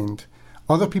find.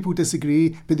 Other people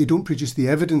disagree, but they don't produce the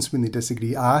evidence when they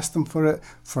disagree. I asked them for it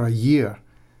for a year.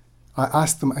 I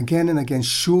asked them again and again,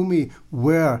 show me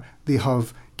where they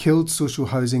have killed social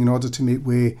housing in order to make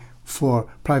way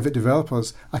for private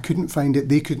developers. I couldn't find it,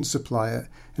 they couldn't supply it,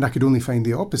 and I could only find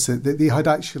the opposite, that they had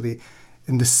actually,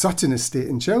 in the Sutton estate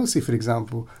in Chelsea, for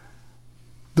example,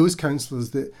 those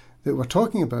councillors that we're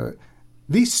talking about,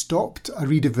 they stopped a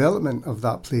redevelopment of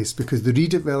that place because the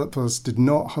redevelopers did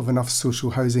not have enough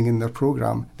social housing in their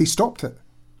programme. They stopped it.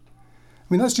 I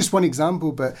mean, that's just one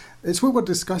example, but it's what we're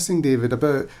discussing, David,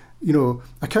 about, you know,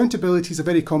 accountability is a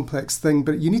very complex thing,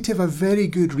 but you need to have a very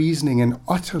good reasoning and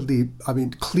utterly,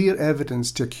 clear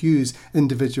evidence to accuse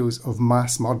individuals of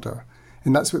mass murder.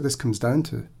 And that's what this comes down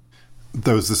to.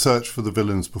 There was the search for the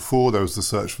villains before, there was the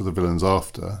search for the villains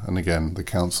after. And again, the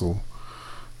council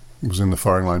was in the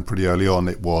firing line pretty early on.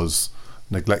 It was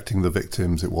neglecting the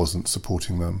victims, it wasn't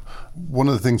supporting them. One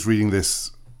of the things reading this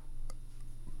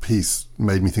piece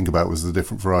made me think about was the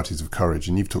different varieties of courage.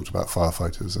 And you've talked about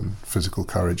firefighters and physical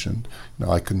courage, and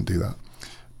I couldn't do that.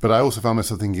 But I also found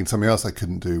myself thinking something else I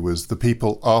couldn't do was the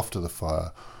people after the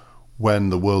fire,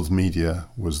 when the world's media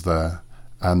was there,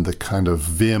 and the kind of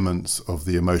vehemence of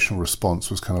the emotional response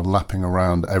was kind of lapping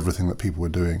around everything that people were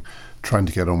doing, trying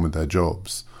to get on with their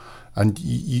jobs. And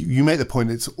you make the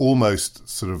point it's almost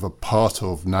sort of a part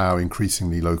of now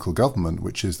increasingly local government,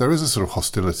 which is there is a sort of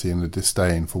hostility and a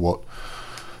disdain for what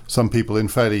some people in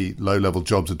fairly low-level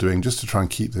jobs are doing just to try and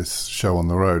keep this show on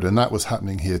the road. And that was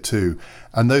happening here too.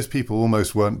 And those people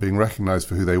almost weren't being recognised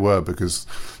for who they were, because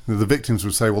the victims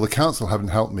would say, well, the council haven't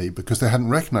helped me, because they hadn't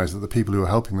recognised that the people who were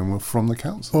helping them were from the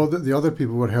council. Or that the other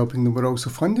people who were helping them were also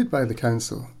funded by the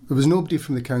council. There was nobody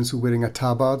from the council wearing a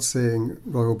tabard saying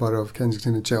Royal Borough of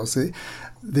Kensington and Chelsea.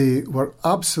 They were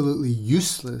absolutely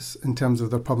useless in terms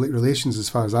of their public relations as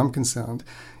far as I'm concerned.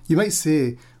 You might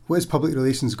say, what has public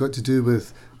relations got to do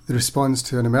with the response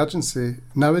to an emergency?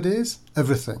 Nowadays,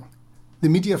 everything. The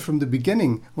media from the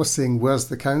beginning was saying, where's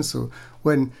the council?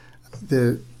 When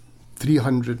the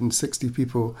 360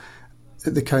 people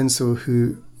at the council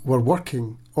who were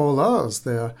working all hours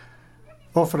there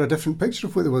offer a different picture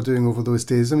of what they were doing over those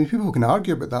days. I mean, people can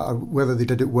argue about that, or whether they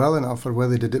did it well enough or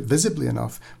whether they did it visibly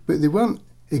enough, but they weren't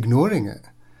ignoring it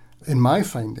in my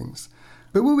findings.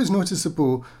 But what was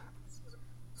noticeable,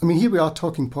 I mean, here we are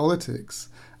talking politics,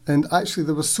 and actually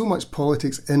there was so much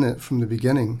politics in it from the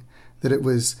beginning that it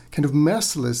was kind of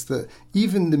merciless that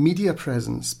even the media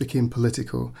presence became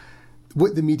political.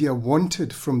 What the media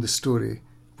wanted from the story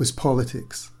was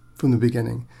politics from the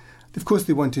beginning. Of course,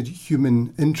 they wanted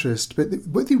human interest, but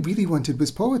what they really wanted was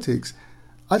politics.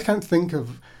 I can't think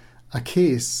of a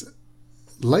case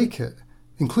like it,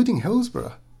 including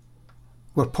Hillsborough,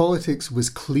 where politics was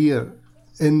clear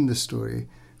in the story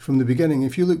from the beginning.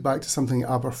 If you look back to something like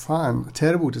Aberfan, a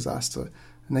terrible disaster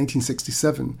in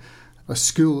 1967, a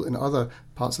school in other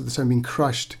parts of the town being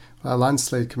crushed by a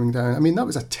landslide coming down. I mean, that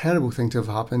was a terrible thing to have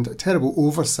happened, a terrible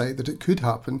oversight that it could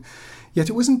happen. Yet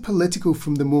it wasn't political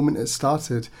from the moment it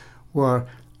started, where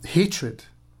hatred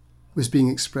was being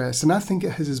expressed. And I think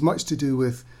it has as much to do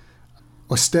with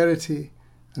austerity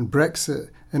and Brexit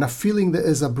and a feeling that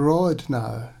is abroad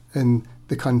now in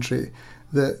the country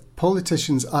that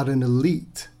politicians are an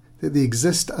elite, that they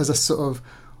exist as a sort of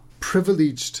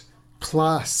privileged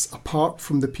class apart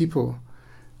from the people,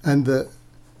 and that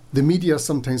the media are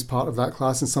sometimes part of that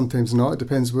class and sometimes not. It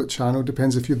depends what channel,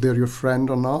 depends if they're your friend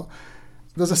or not.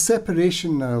 There's a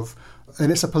separation now,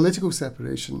 and it's a political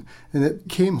separation, and it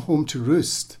came home to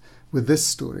roost with this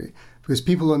story, because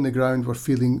people on the ground were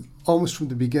feeling almost from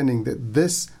the beginning that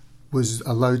this was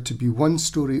allowed to be one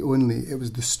story only. It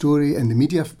was the story, and the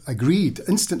media agreed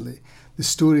instantly, the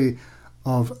story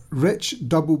of rich,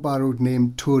 double-barreled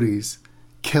named Tories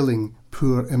killing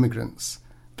poor immigrants.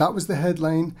 That was the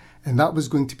headline, and that was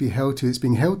going to be held to. It's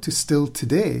being held to still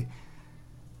today.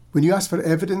 When you ask for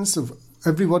evidence of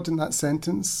every word in that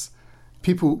sentence,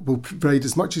 people will provide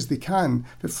as much as they can.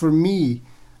 But for me,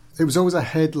 it was always a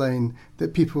headline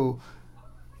that people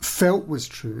felt was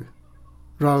true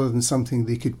rather than something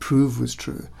they could prove was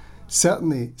true.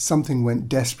 Certainly, something went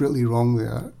desperately wrong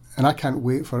there, and I can't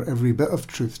wait for every bit of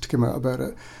truth to come out about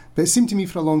it. But it seemed to me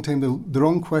for a long time the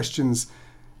wrong questions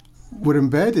were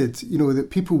embedded, that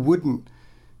people wouldn't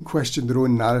question their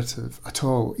own narrative at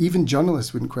all. Even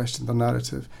journalists wouldn't question their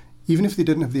narrative. Even if they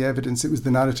didn't have the evidence, it was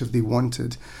the narrative they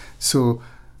wanted. So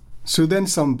then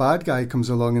some bad guy comes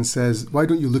along and says, why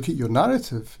don't you look at your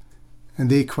narrative? And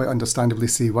they quite understandably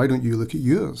say, why don't you look at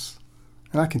yours?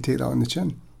 And I can take that on the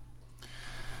chin.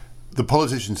 The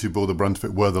politicians who bore the brunt of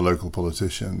it were the local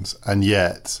politicians, and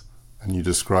yet, and you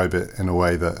describe it in a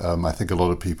way that I think a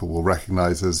lot of people will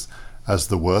recognise as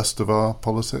the worst of our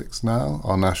politics now,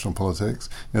 our national politics.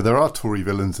 There are Tory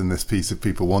villains in this piece if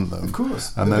people want them. Of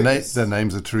course. And their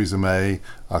names are Theresa May,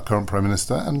 our current Prime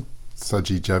Minister, and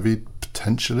Sajid Javid,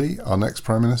 potentially our next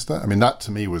Prime Minister. I mean, that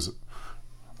to me was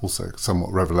also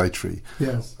somewhat revelatory.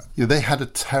 Yes. They had a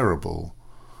terrible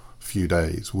few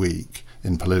days, week,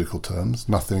 in political terms.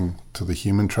 Nothing to the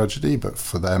human tragedy, but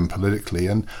for them politically.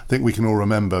 And I think we can all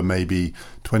remember maybe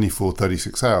 24,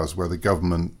 36 hours where the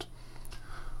government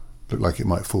looked like it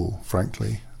might fall,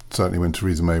 frankly, certainly when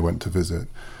Theresa May went to visit.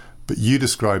 But you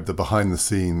described the behind the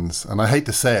scenes, and I hate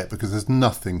to say it because there's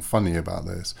nothing funny about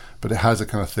this, but it has a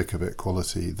kind of thick of it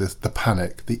quality, the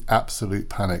panic, the absolute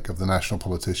panic of the national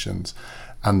politicians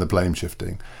and the blame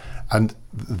shifting. And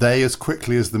they, as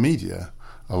quickly as the media,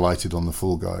 alighted on the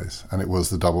fall guys, and it was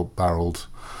the double-barrelled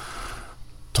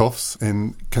toffs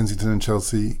in Kensington and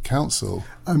Chelsea Council.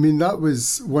 I mean, that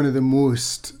was one of the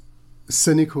most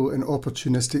cynical and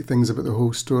opportunistic things about the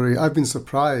whole story. I've been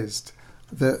surprised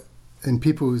that in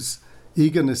people's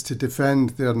eagerness to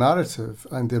defend their narrative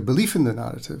and their belief in the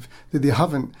narrative, that they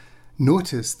haven't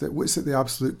noticed that what's at the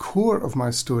absolute core of my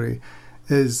story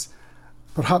is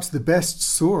perhaps the best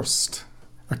sourced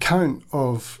account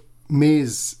of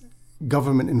May's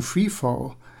government in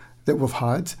freefall that we've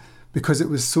had, because it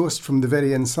was sourced from the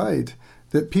very inside,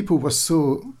 that people were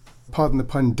so, pardon the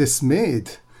pun,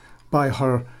 dismayed by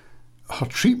her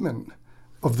treatment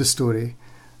of the story,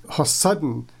 her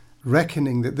sudden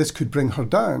reckoning that this could bring her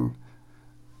down.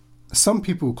 Some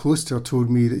people close to her told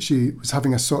me that she was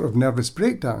having a sort of nervous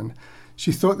breakdown.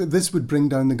 She thought that this would bring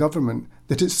down the government,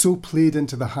 that it so played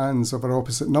into the hands of her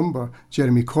opposite number,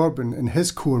 Jeremy Corbyn, and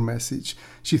his core message.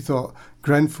 She thought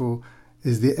Grenfell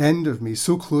is the end of me,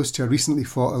 so close to a recently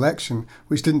fought election,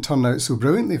 which didn't turn out so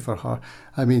brilliantly for her.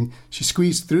 I mean, she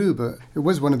squeezed through, but it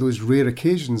was one of those rare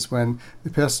occasions when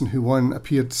the person who won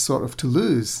appeared sort of to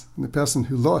lose, and the person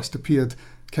who lost appeared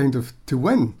kind of to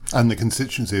win. And the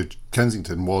constituency of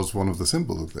Kensington was one of the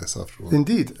symbols of this, after all.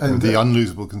 Indeed. And the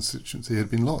unlosable constituency had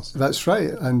been lost. That's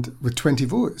right, and with 20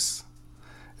 votes.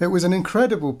 It was an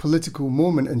incredible political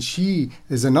moment, and she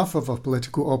is enough of a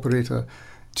political operator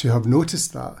to have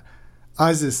noticed that,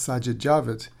 as is Sajid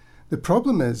Javid. The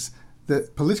problem is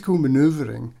that political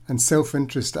manoeuvring and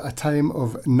self-interest at a time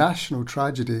of national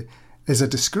tragedy is a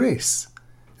disgrace.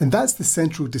 And that's the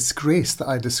central disgrace that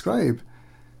I describe.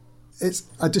 It's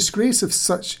a disgrace of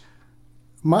such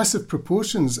massive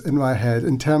proportions in my head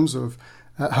in terms of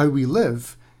how we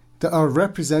live, that our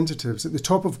representatives at the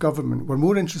top of government were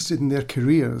more interested in their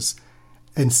careers,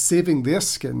 in saving their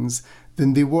skins,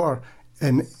 than they were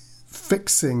in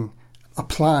fixing a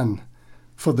plan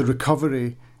for the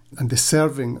recovery and the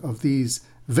serving of these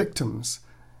victims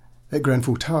at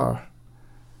Grenfell Tower.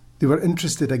 They were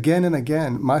interested again and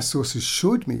again, my sources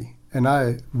showed me, and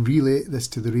I relate this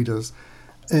to the readers,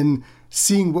 in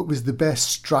seeing what was the best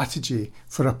strategy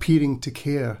for appearing to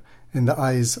care in the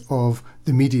eyes of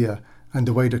the media and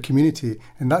the wider community.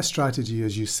 And that strategy,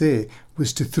 as you say,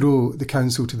 was to throw the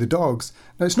council to the dogs.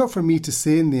 Now, it's not for me to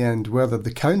say in the end whether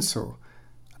the council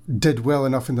did well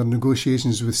enough in their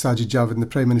negotiations with Sajid Javid and the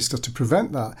Prime Minister to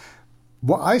prevent that.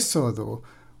 What I saw, though,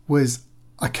 was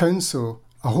a council,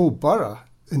 a whole borough,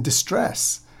 in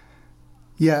distress,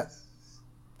 yet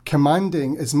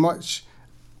commanding as much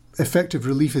effective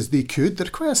relief as they could. They're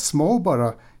quite a small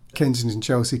borough, Kensington and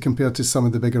Chelsea, compared to some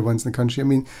of the bigger ones in the country. I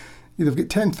mean, they've got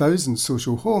 10,000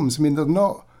 social homes. I mean,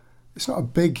 it's not a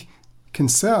big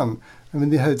concern. I mean,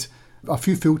 they had a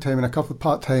few full-time and a couple of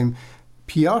part-time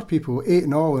PR people, 8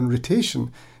 in all, in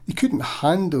rotation. They couldn't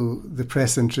handle the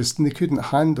press interest and they couldn't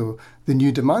handle the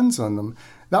new demands on them.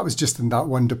 That was just in that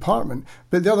one department.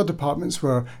 But the other departments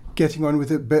were getting on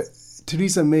with it. But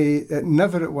Theresa May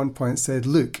never at one point said,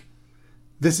 look,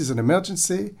 this is an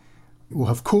emergency. We'll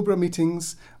have COBRA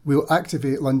meetings. We'll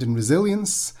activate London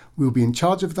Resilience. We'll be in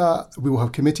charge of that. We will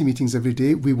have committee meetings every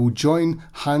day. We will join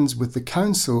hands with the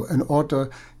council in order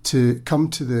to come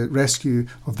to the rescue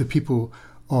of the people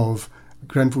of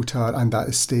Grenfell Tower and that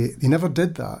estate. They never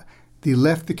did that. They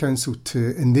left the council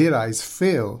to, in their eyes,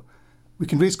 fail. We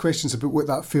can raise questions about what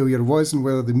that failure was and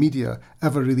whether the media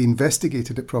ever really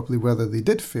investigated it properly, whether they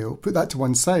did fail. Put that to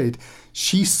one side.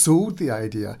 She sold the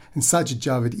idea, and Sajid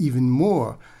Javid even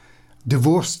more,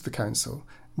 divorced the council,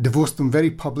 divorced them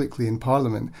very publicly in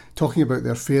Parliament, talking about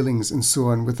their failings and so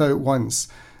on, without once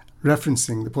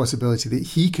referencing the possibility that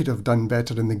he could have done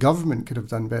better and the government could have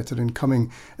done better in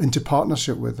coming into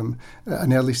partnership with them at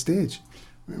an early stage.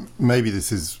 Maybe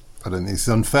this is, I don't think it's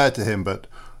unfair to him, but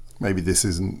maybe this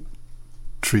isn't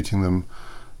treating them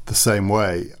the same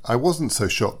way. I wasn't so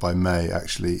shocked by May,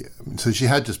 actually. So she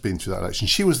had just been through that election.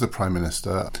 She was the Prime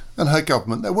Minister, and her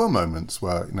government, there were moments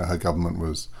where, her government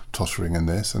was tottering in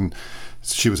this, and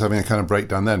she was having a kind of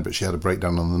breakdown then, but she had a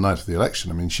breakdown on the night of the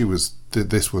election. I mean,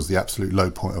 this was the absolute low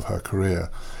point of her career.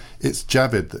 It's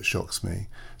Javid that shocks me.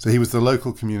 So he was the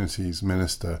local communities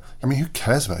minister. I mean, who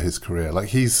cares about his career?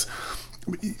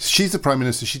 She's the Prime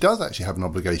Minister. She does actually have an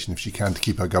obligation, if she can, to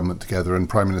keep her government together, and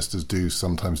Prime Ministers do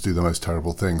sometimes do the most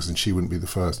terrible things, and she wouldn't be the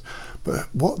first. But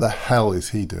what the hell is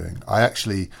he doing? I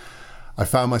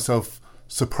found myself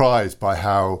surprised by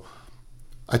how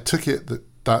I took it that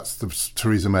that's the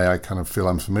Theresa May I kind of feel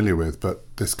I'm familiar with, but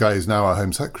this guy is now our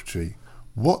Home Secretary.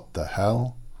 What the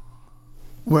hell?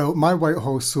 Well, my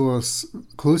Whitehall source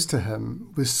close to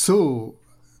him was so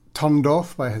turned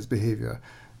off by his behaviour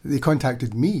that they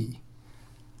contacted me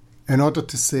in order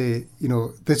to say,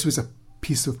 this was a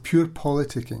piece of pure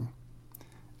politicking.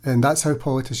 And that's how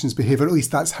politicians behave, or at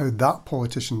least that's how that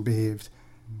politician behaved,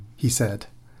 he said.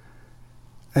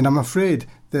 And I'm afraid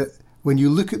that when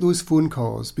you look at those phone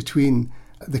calls between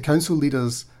the council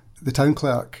leaders, the town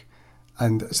clerk,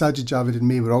 and Sajid Javid and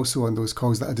May were also on those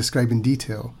calls that I describe in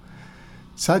detail.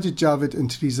 Sajid Javid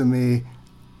and Theresa May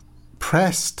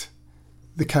pressed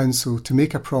the council to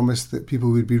make a promise that people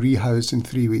would be rehoused in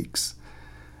 3 weeks.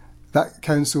 That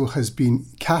council has been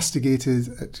castigated,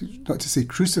 not to say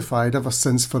crucified, ever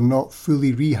since for not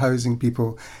fully rehousing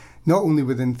people, not only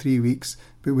within 3 weeks,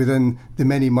 but within the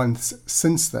many months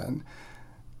since then.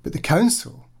 But the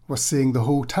council was saying the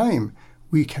whole time,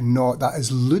 we cannot, that is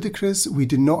ludicrous, we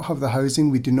do not have the housing,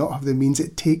 we do not have the means,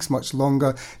 it takes much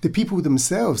longer. The people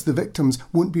themselves, the victims,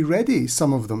 won't be ready,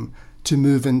 some of them, to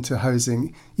move into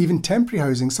housing, even temporary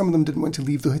housing. Some of them didn't want to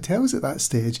leave the hotels at that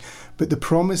stage. But the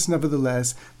promise,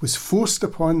 nevertheless, was forced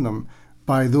upon them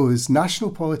by those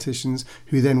national politicians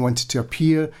who then wanted to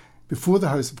appear before the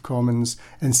House of Commons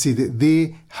and say that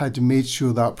they had made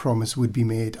sure that promise would be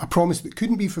made, a promise that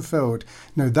couldn't be fulfilled.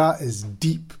 Now that is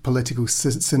deep political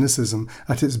cynicism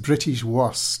at its British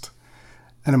worst.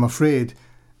 And I'm afraid,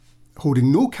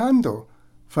 holding no candle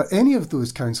for any of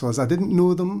those councillors, I didn't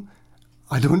know them,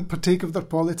 I don't partake of their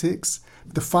politics.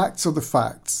 The facts are the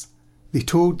facts. They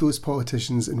told those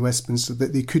politicians in Westminster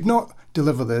that they could not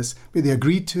deliver this, but they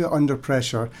agreed to it under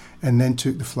pressure and then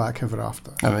took the flak ever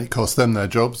after. And it cost them their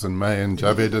jobs, and May and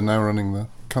Javid are now running the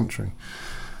country.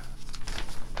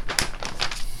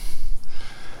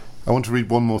 I want to read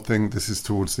one more thing. This is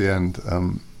towards the end.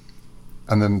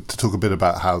 And then to talk a bit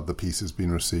about how the piece has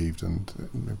been received.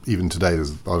 And even today,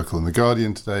 there's an article in The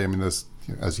Guardian today. I mean, there's,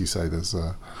 as you say, there's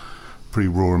a pretty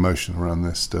raw emotion around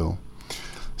this still.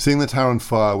 Seeing the tower on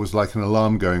fire was like an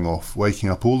alarm going off, waking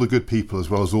up all the good people as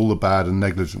well as all the bad and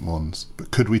negligent ones. But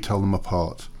could we tell them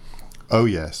apart? Oh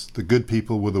yes, the good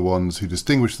people were the ones who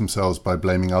distinguished themselves by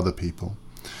blaming other people.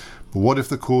 But what if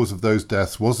the cause of those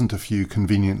deaths wasn't a few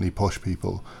conveniently posh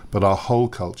people, but our whole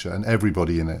culture and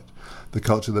everybody in it? The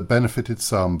culture that benefited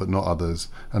some but not others,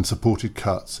 and supported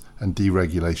cuts and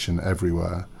deregulation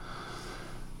everywhere.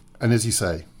 And as you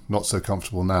say, not so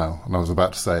comfortable now. And I was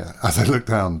about to say, as I look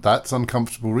down, that's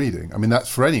uncomfortable reading. I mean, that's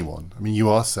for anyone. I mean, you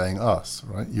are saying us,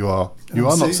 right? You are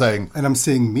not saying... And I'm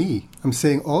saying me. I'm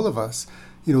saying all of us.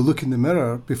 Look in the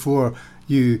mirror before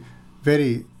you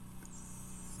very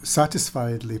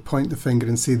satisfiedly point the finger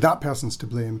and say that person's to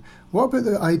blame. What about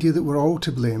the idea that we're all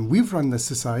to blame? We've run this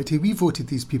society. We voted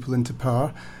these people into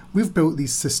power. We've built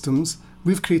these systems.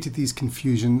 We've created these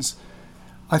confusions.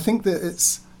 I think that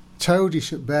it's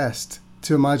childish at best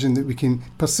to imagine that we can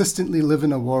persistently live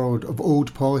in a world of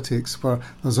old politics where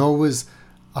there's always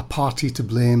a party to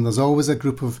blame, there's always a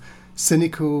group of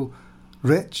cynical,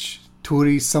 rich,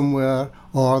 Tories somewhere,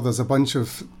 or there's a bunch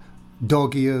of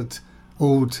dog-eared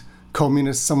old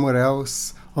communists somewhere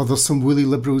else, or there's some woolly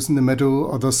liberals in the middle,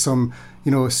 or there's some,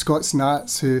 Scots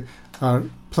Nats who are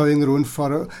ploughing their own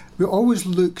furrow. We always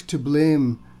look to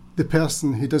blame the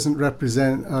person who doesn't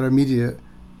represent our immediate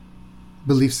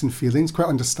beliefs and feelings, quite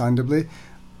understandably.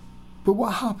 But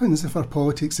what happens if our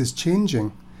politics is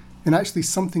changing, and actually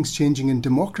something's changing in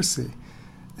democracy,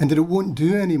 and that it won't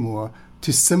do anymore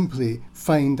to simply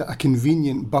find a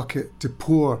convenient bucket to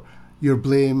pour your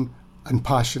blame and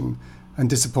passion and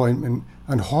disappointment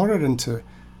and horror into?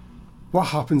 What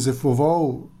happens if we've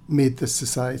all made this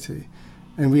society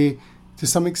and we, to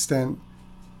some extent,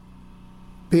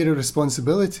 bear a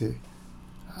responsibility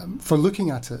for looking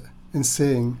at it and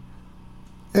saying,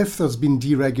 if there's been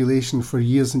deregulation for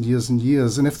years and years and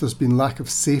years, and if there's been lack of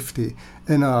safety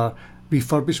in our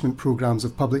refurbishment programmes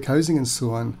of public housing and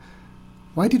so on,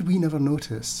 why did we never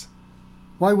notice?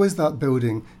 Why was that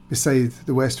building beside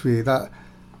the Westway, that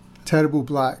terrible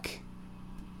black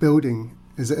building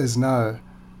as it is now,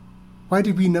 why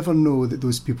did we never know that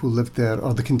those people lived there,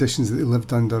 or the conditions that they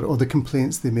lived under, or the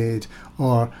complaints they made,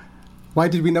 or why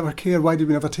did we never care? Why did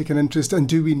we never take an interest? And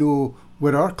do we know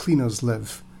where our cleaners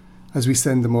live as we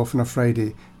send them off on a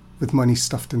Friday with money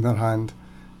stuffed in their hand?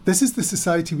 This is the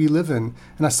society we live in,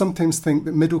 and I sometimes think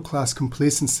that middle-class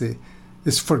complacency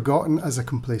is forgotten as a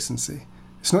complacency.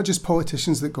 It's not just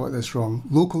politicians that got this wrong,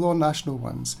 local or national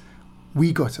ones.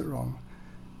 We got it wrong.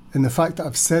 And the fact that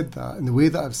I've said that, and the way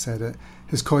that I've said it,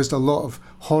 has caused a lot of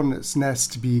hornets' nests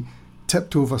to be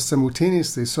tipped over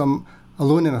simultaneously. So I'm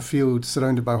alone in a field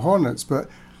surrounded by hornets, but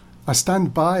I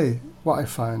stand by what I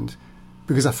found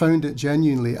because I found it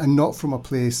genuinely, and not from a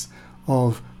place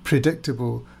of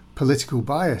predictable political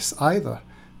bias either,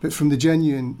 but from the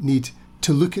genuine need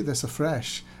to look at this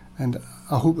afresh. And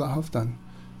I hope that I have done.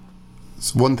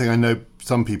 So one thing I know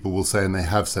some people will say, and they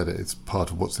have said it, it's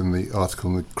part of what's in the article,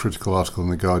 in the critical article in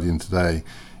The Guardian today,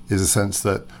 is a sense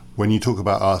that when you talk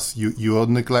about us, you are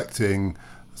neglecting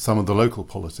some of the local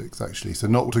politics, actually. So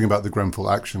not talking about the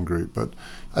Grenfell Action Group, but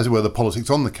as it were, the politics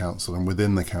on the council and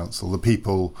within the council, the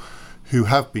people who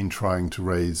have been trying to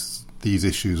raise these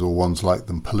issues or ones like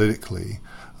them politically.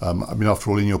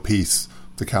 After all, in your piece,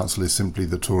 the council is simply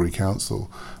the Tory council,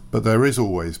 but there is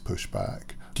always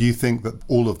pushback. Do you think that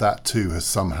all of that too has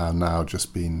somehow now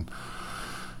just been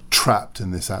trapped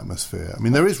in this atmosphere? I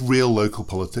mean, there is real local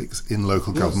politics in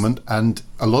local government, and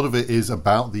a lot of it is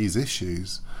about these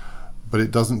issues, but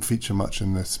it doesn't feature much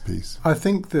in this piece. I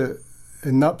think that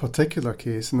in that particular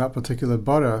case, in that particular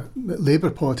borough,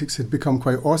 Labour politics had become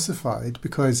quite ossified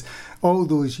because all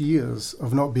those years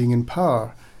of not being in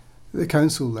power at the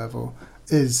council level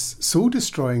is soul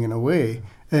destroying in a way,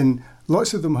 and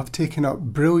lots of them have taken up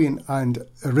brilliant and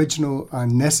original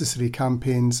and necessary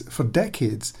campaigns for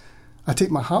decades. I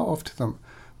take my hat off to them.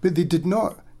 But they did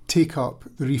not take up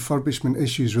the refurbishment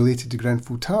issues related to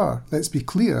Grenfell Tower, let's be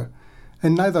clear.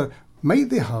 And neither might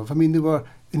they have. I mean, they were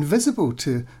invisible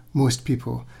to most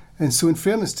people. And so in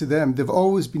fairness to them, they've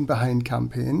always been behind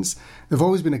campaigns. They've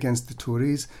always been against the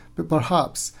Tories. But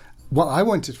perhaps what I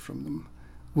wanted from them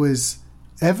was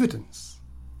evidence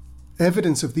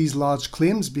of these large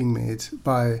claims being made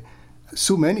by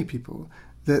so many people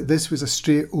that this was a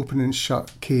straight open and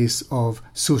shut case of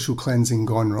social cleansing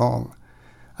gone wrong.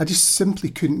 I just simply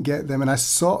couldn't get them, and I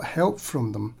sought help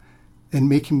from them in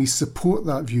making me support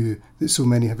that view that so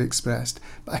many have expressed,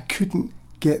 but I couldn't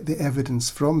get the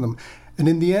evidence from them. And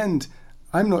in the end,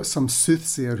 I'm not some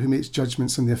soothsayer who makes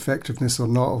judgments on the effectiveness or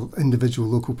not of individual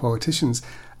local politicians.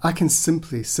 I can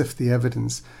simply sift the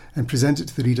evidence and present it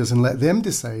to the readers and let them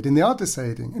decide, and they are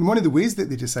deciding. And one of the ways that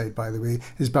they decide, by the way,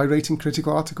 is by writing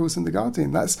critical articles in The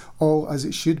Guardian. That's all as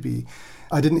it should be.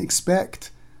 I didn't expect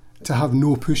to have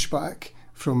no pushback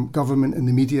from government and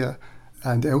the media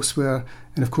and elsewhere,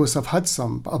 and of course I've had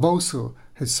some, but I've also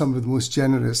had some of the most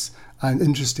generous and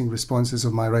interesting responses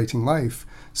of my writing life.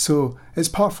 So it's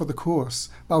par for the course,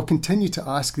 but I'll continue to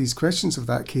ask these questions of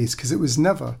that case because it was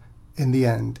never, in the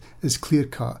end, as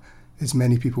clear-cut as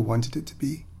many people wanted it to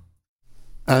be.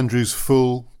 Andrew's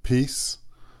full piece,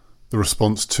 the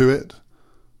response to it,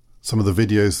 some of the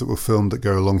videos that were filmed that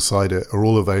go alongside it are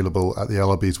all available at the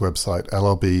LRB's website,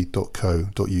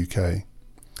 lrb.co.uk.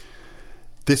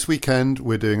 This weekend,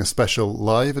 we're doing a special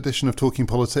live edition of Talking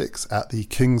Politics at the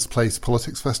King's Place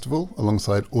Politics Festival,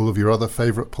 alongside all of your other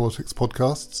favourite politics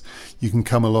podcasts. You can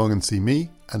come along and see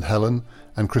me and Helen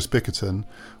and Chris Bickerton.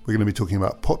 We're going to be talking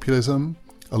about populism.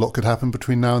 A lot could happen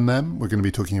between now and then. We're going to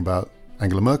be talking about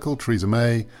Angela Merkel, Theresa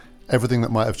May, everything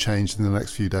that might have changed in the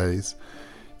next few days.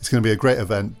 It's going to be a great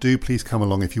event. Do please come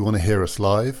along if you want to hear us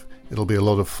live. It'll be a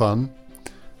lot of fun.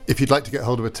 If you'd like to get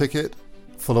hold of a ticket,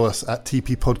 follow us at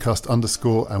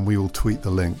tppodcast_ and we will tweet the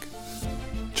link.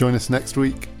 Join us next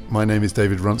week. My name is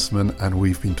David Runciman and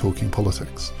we've been talking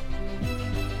politics.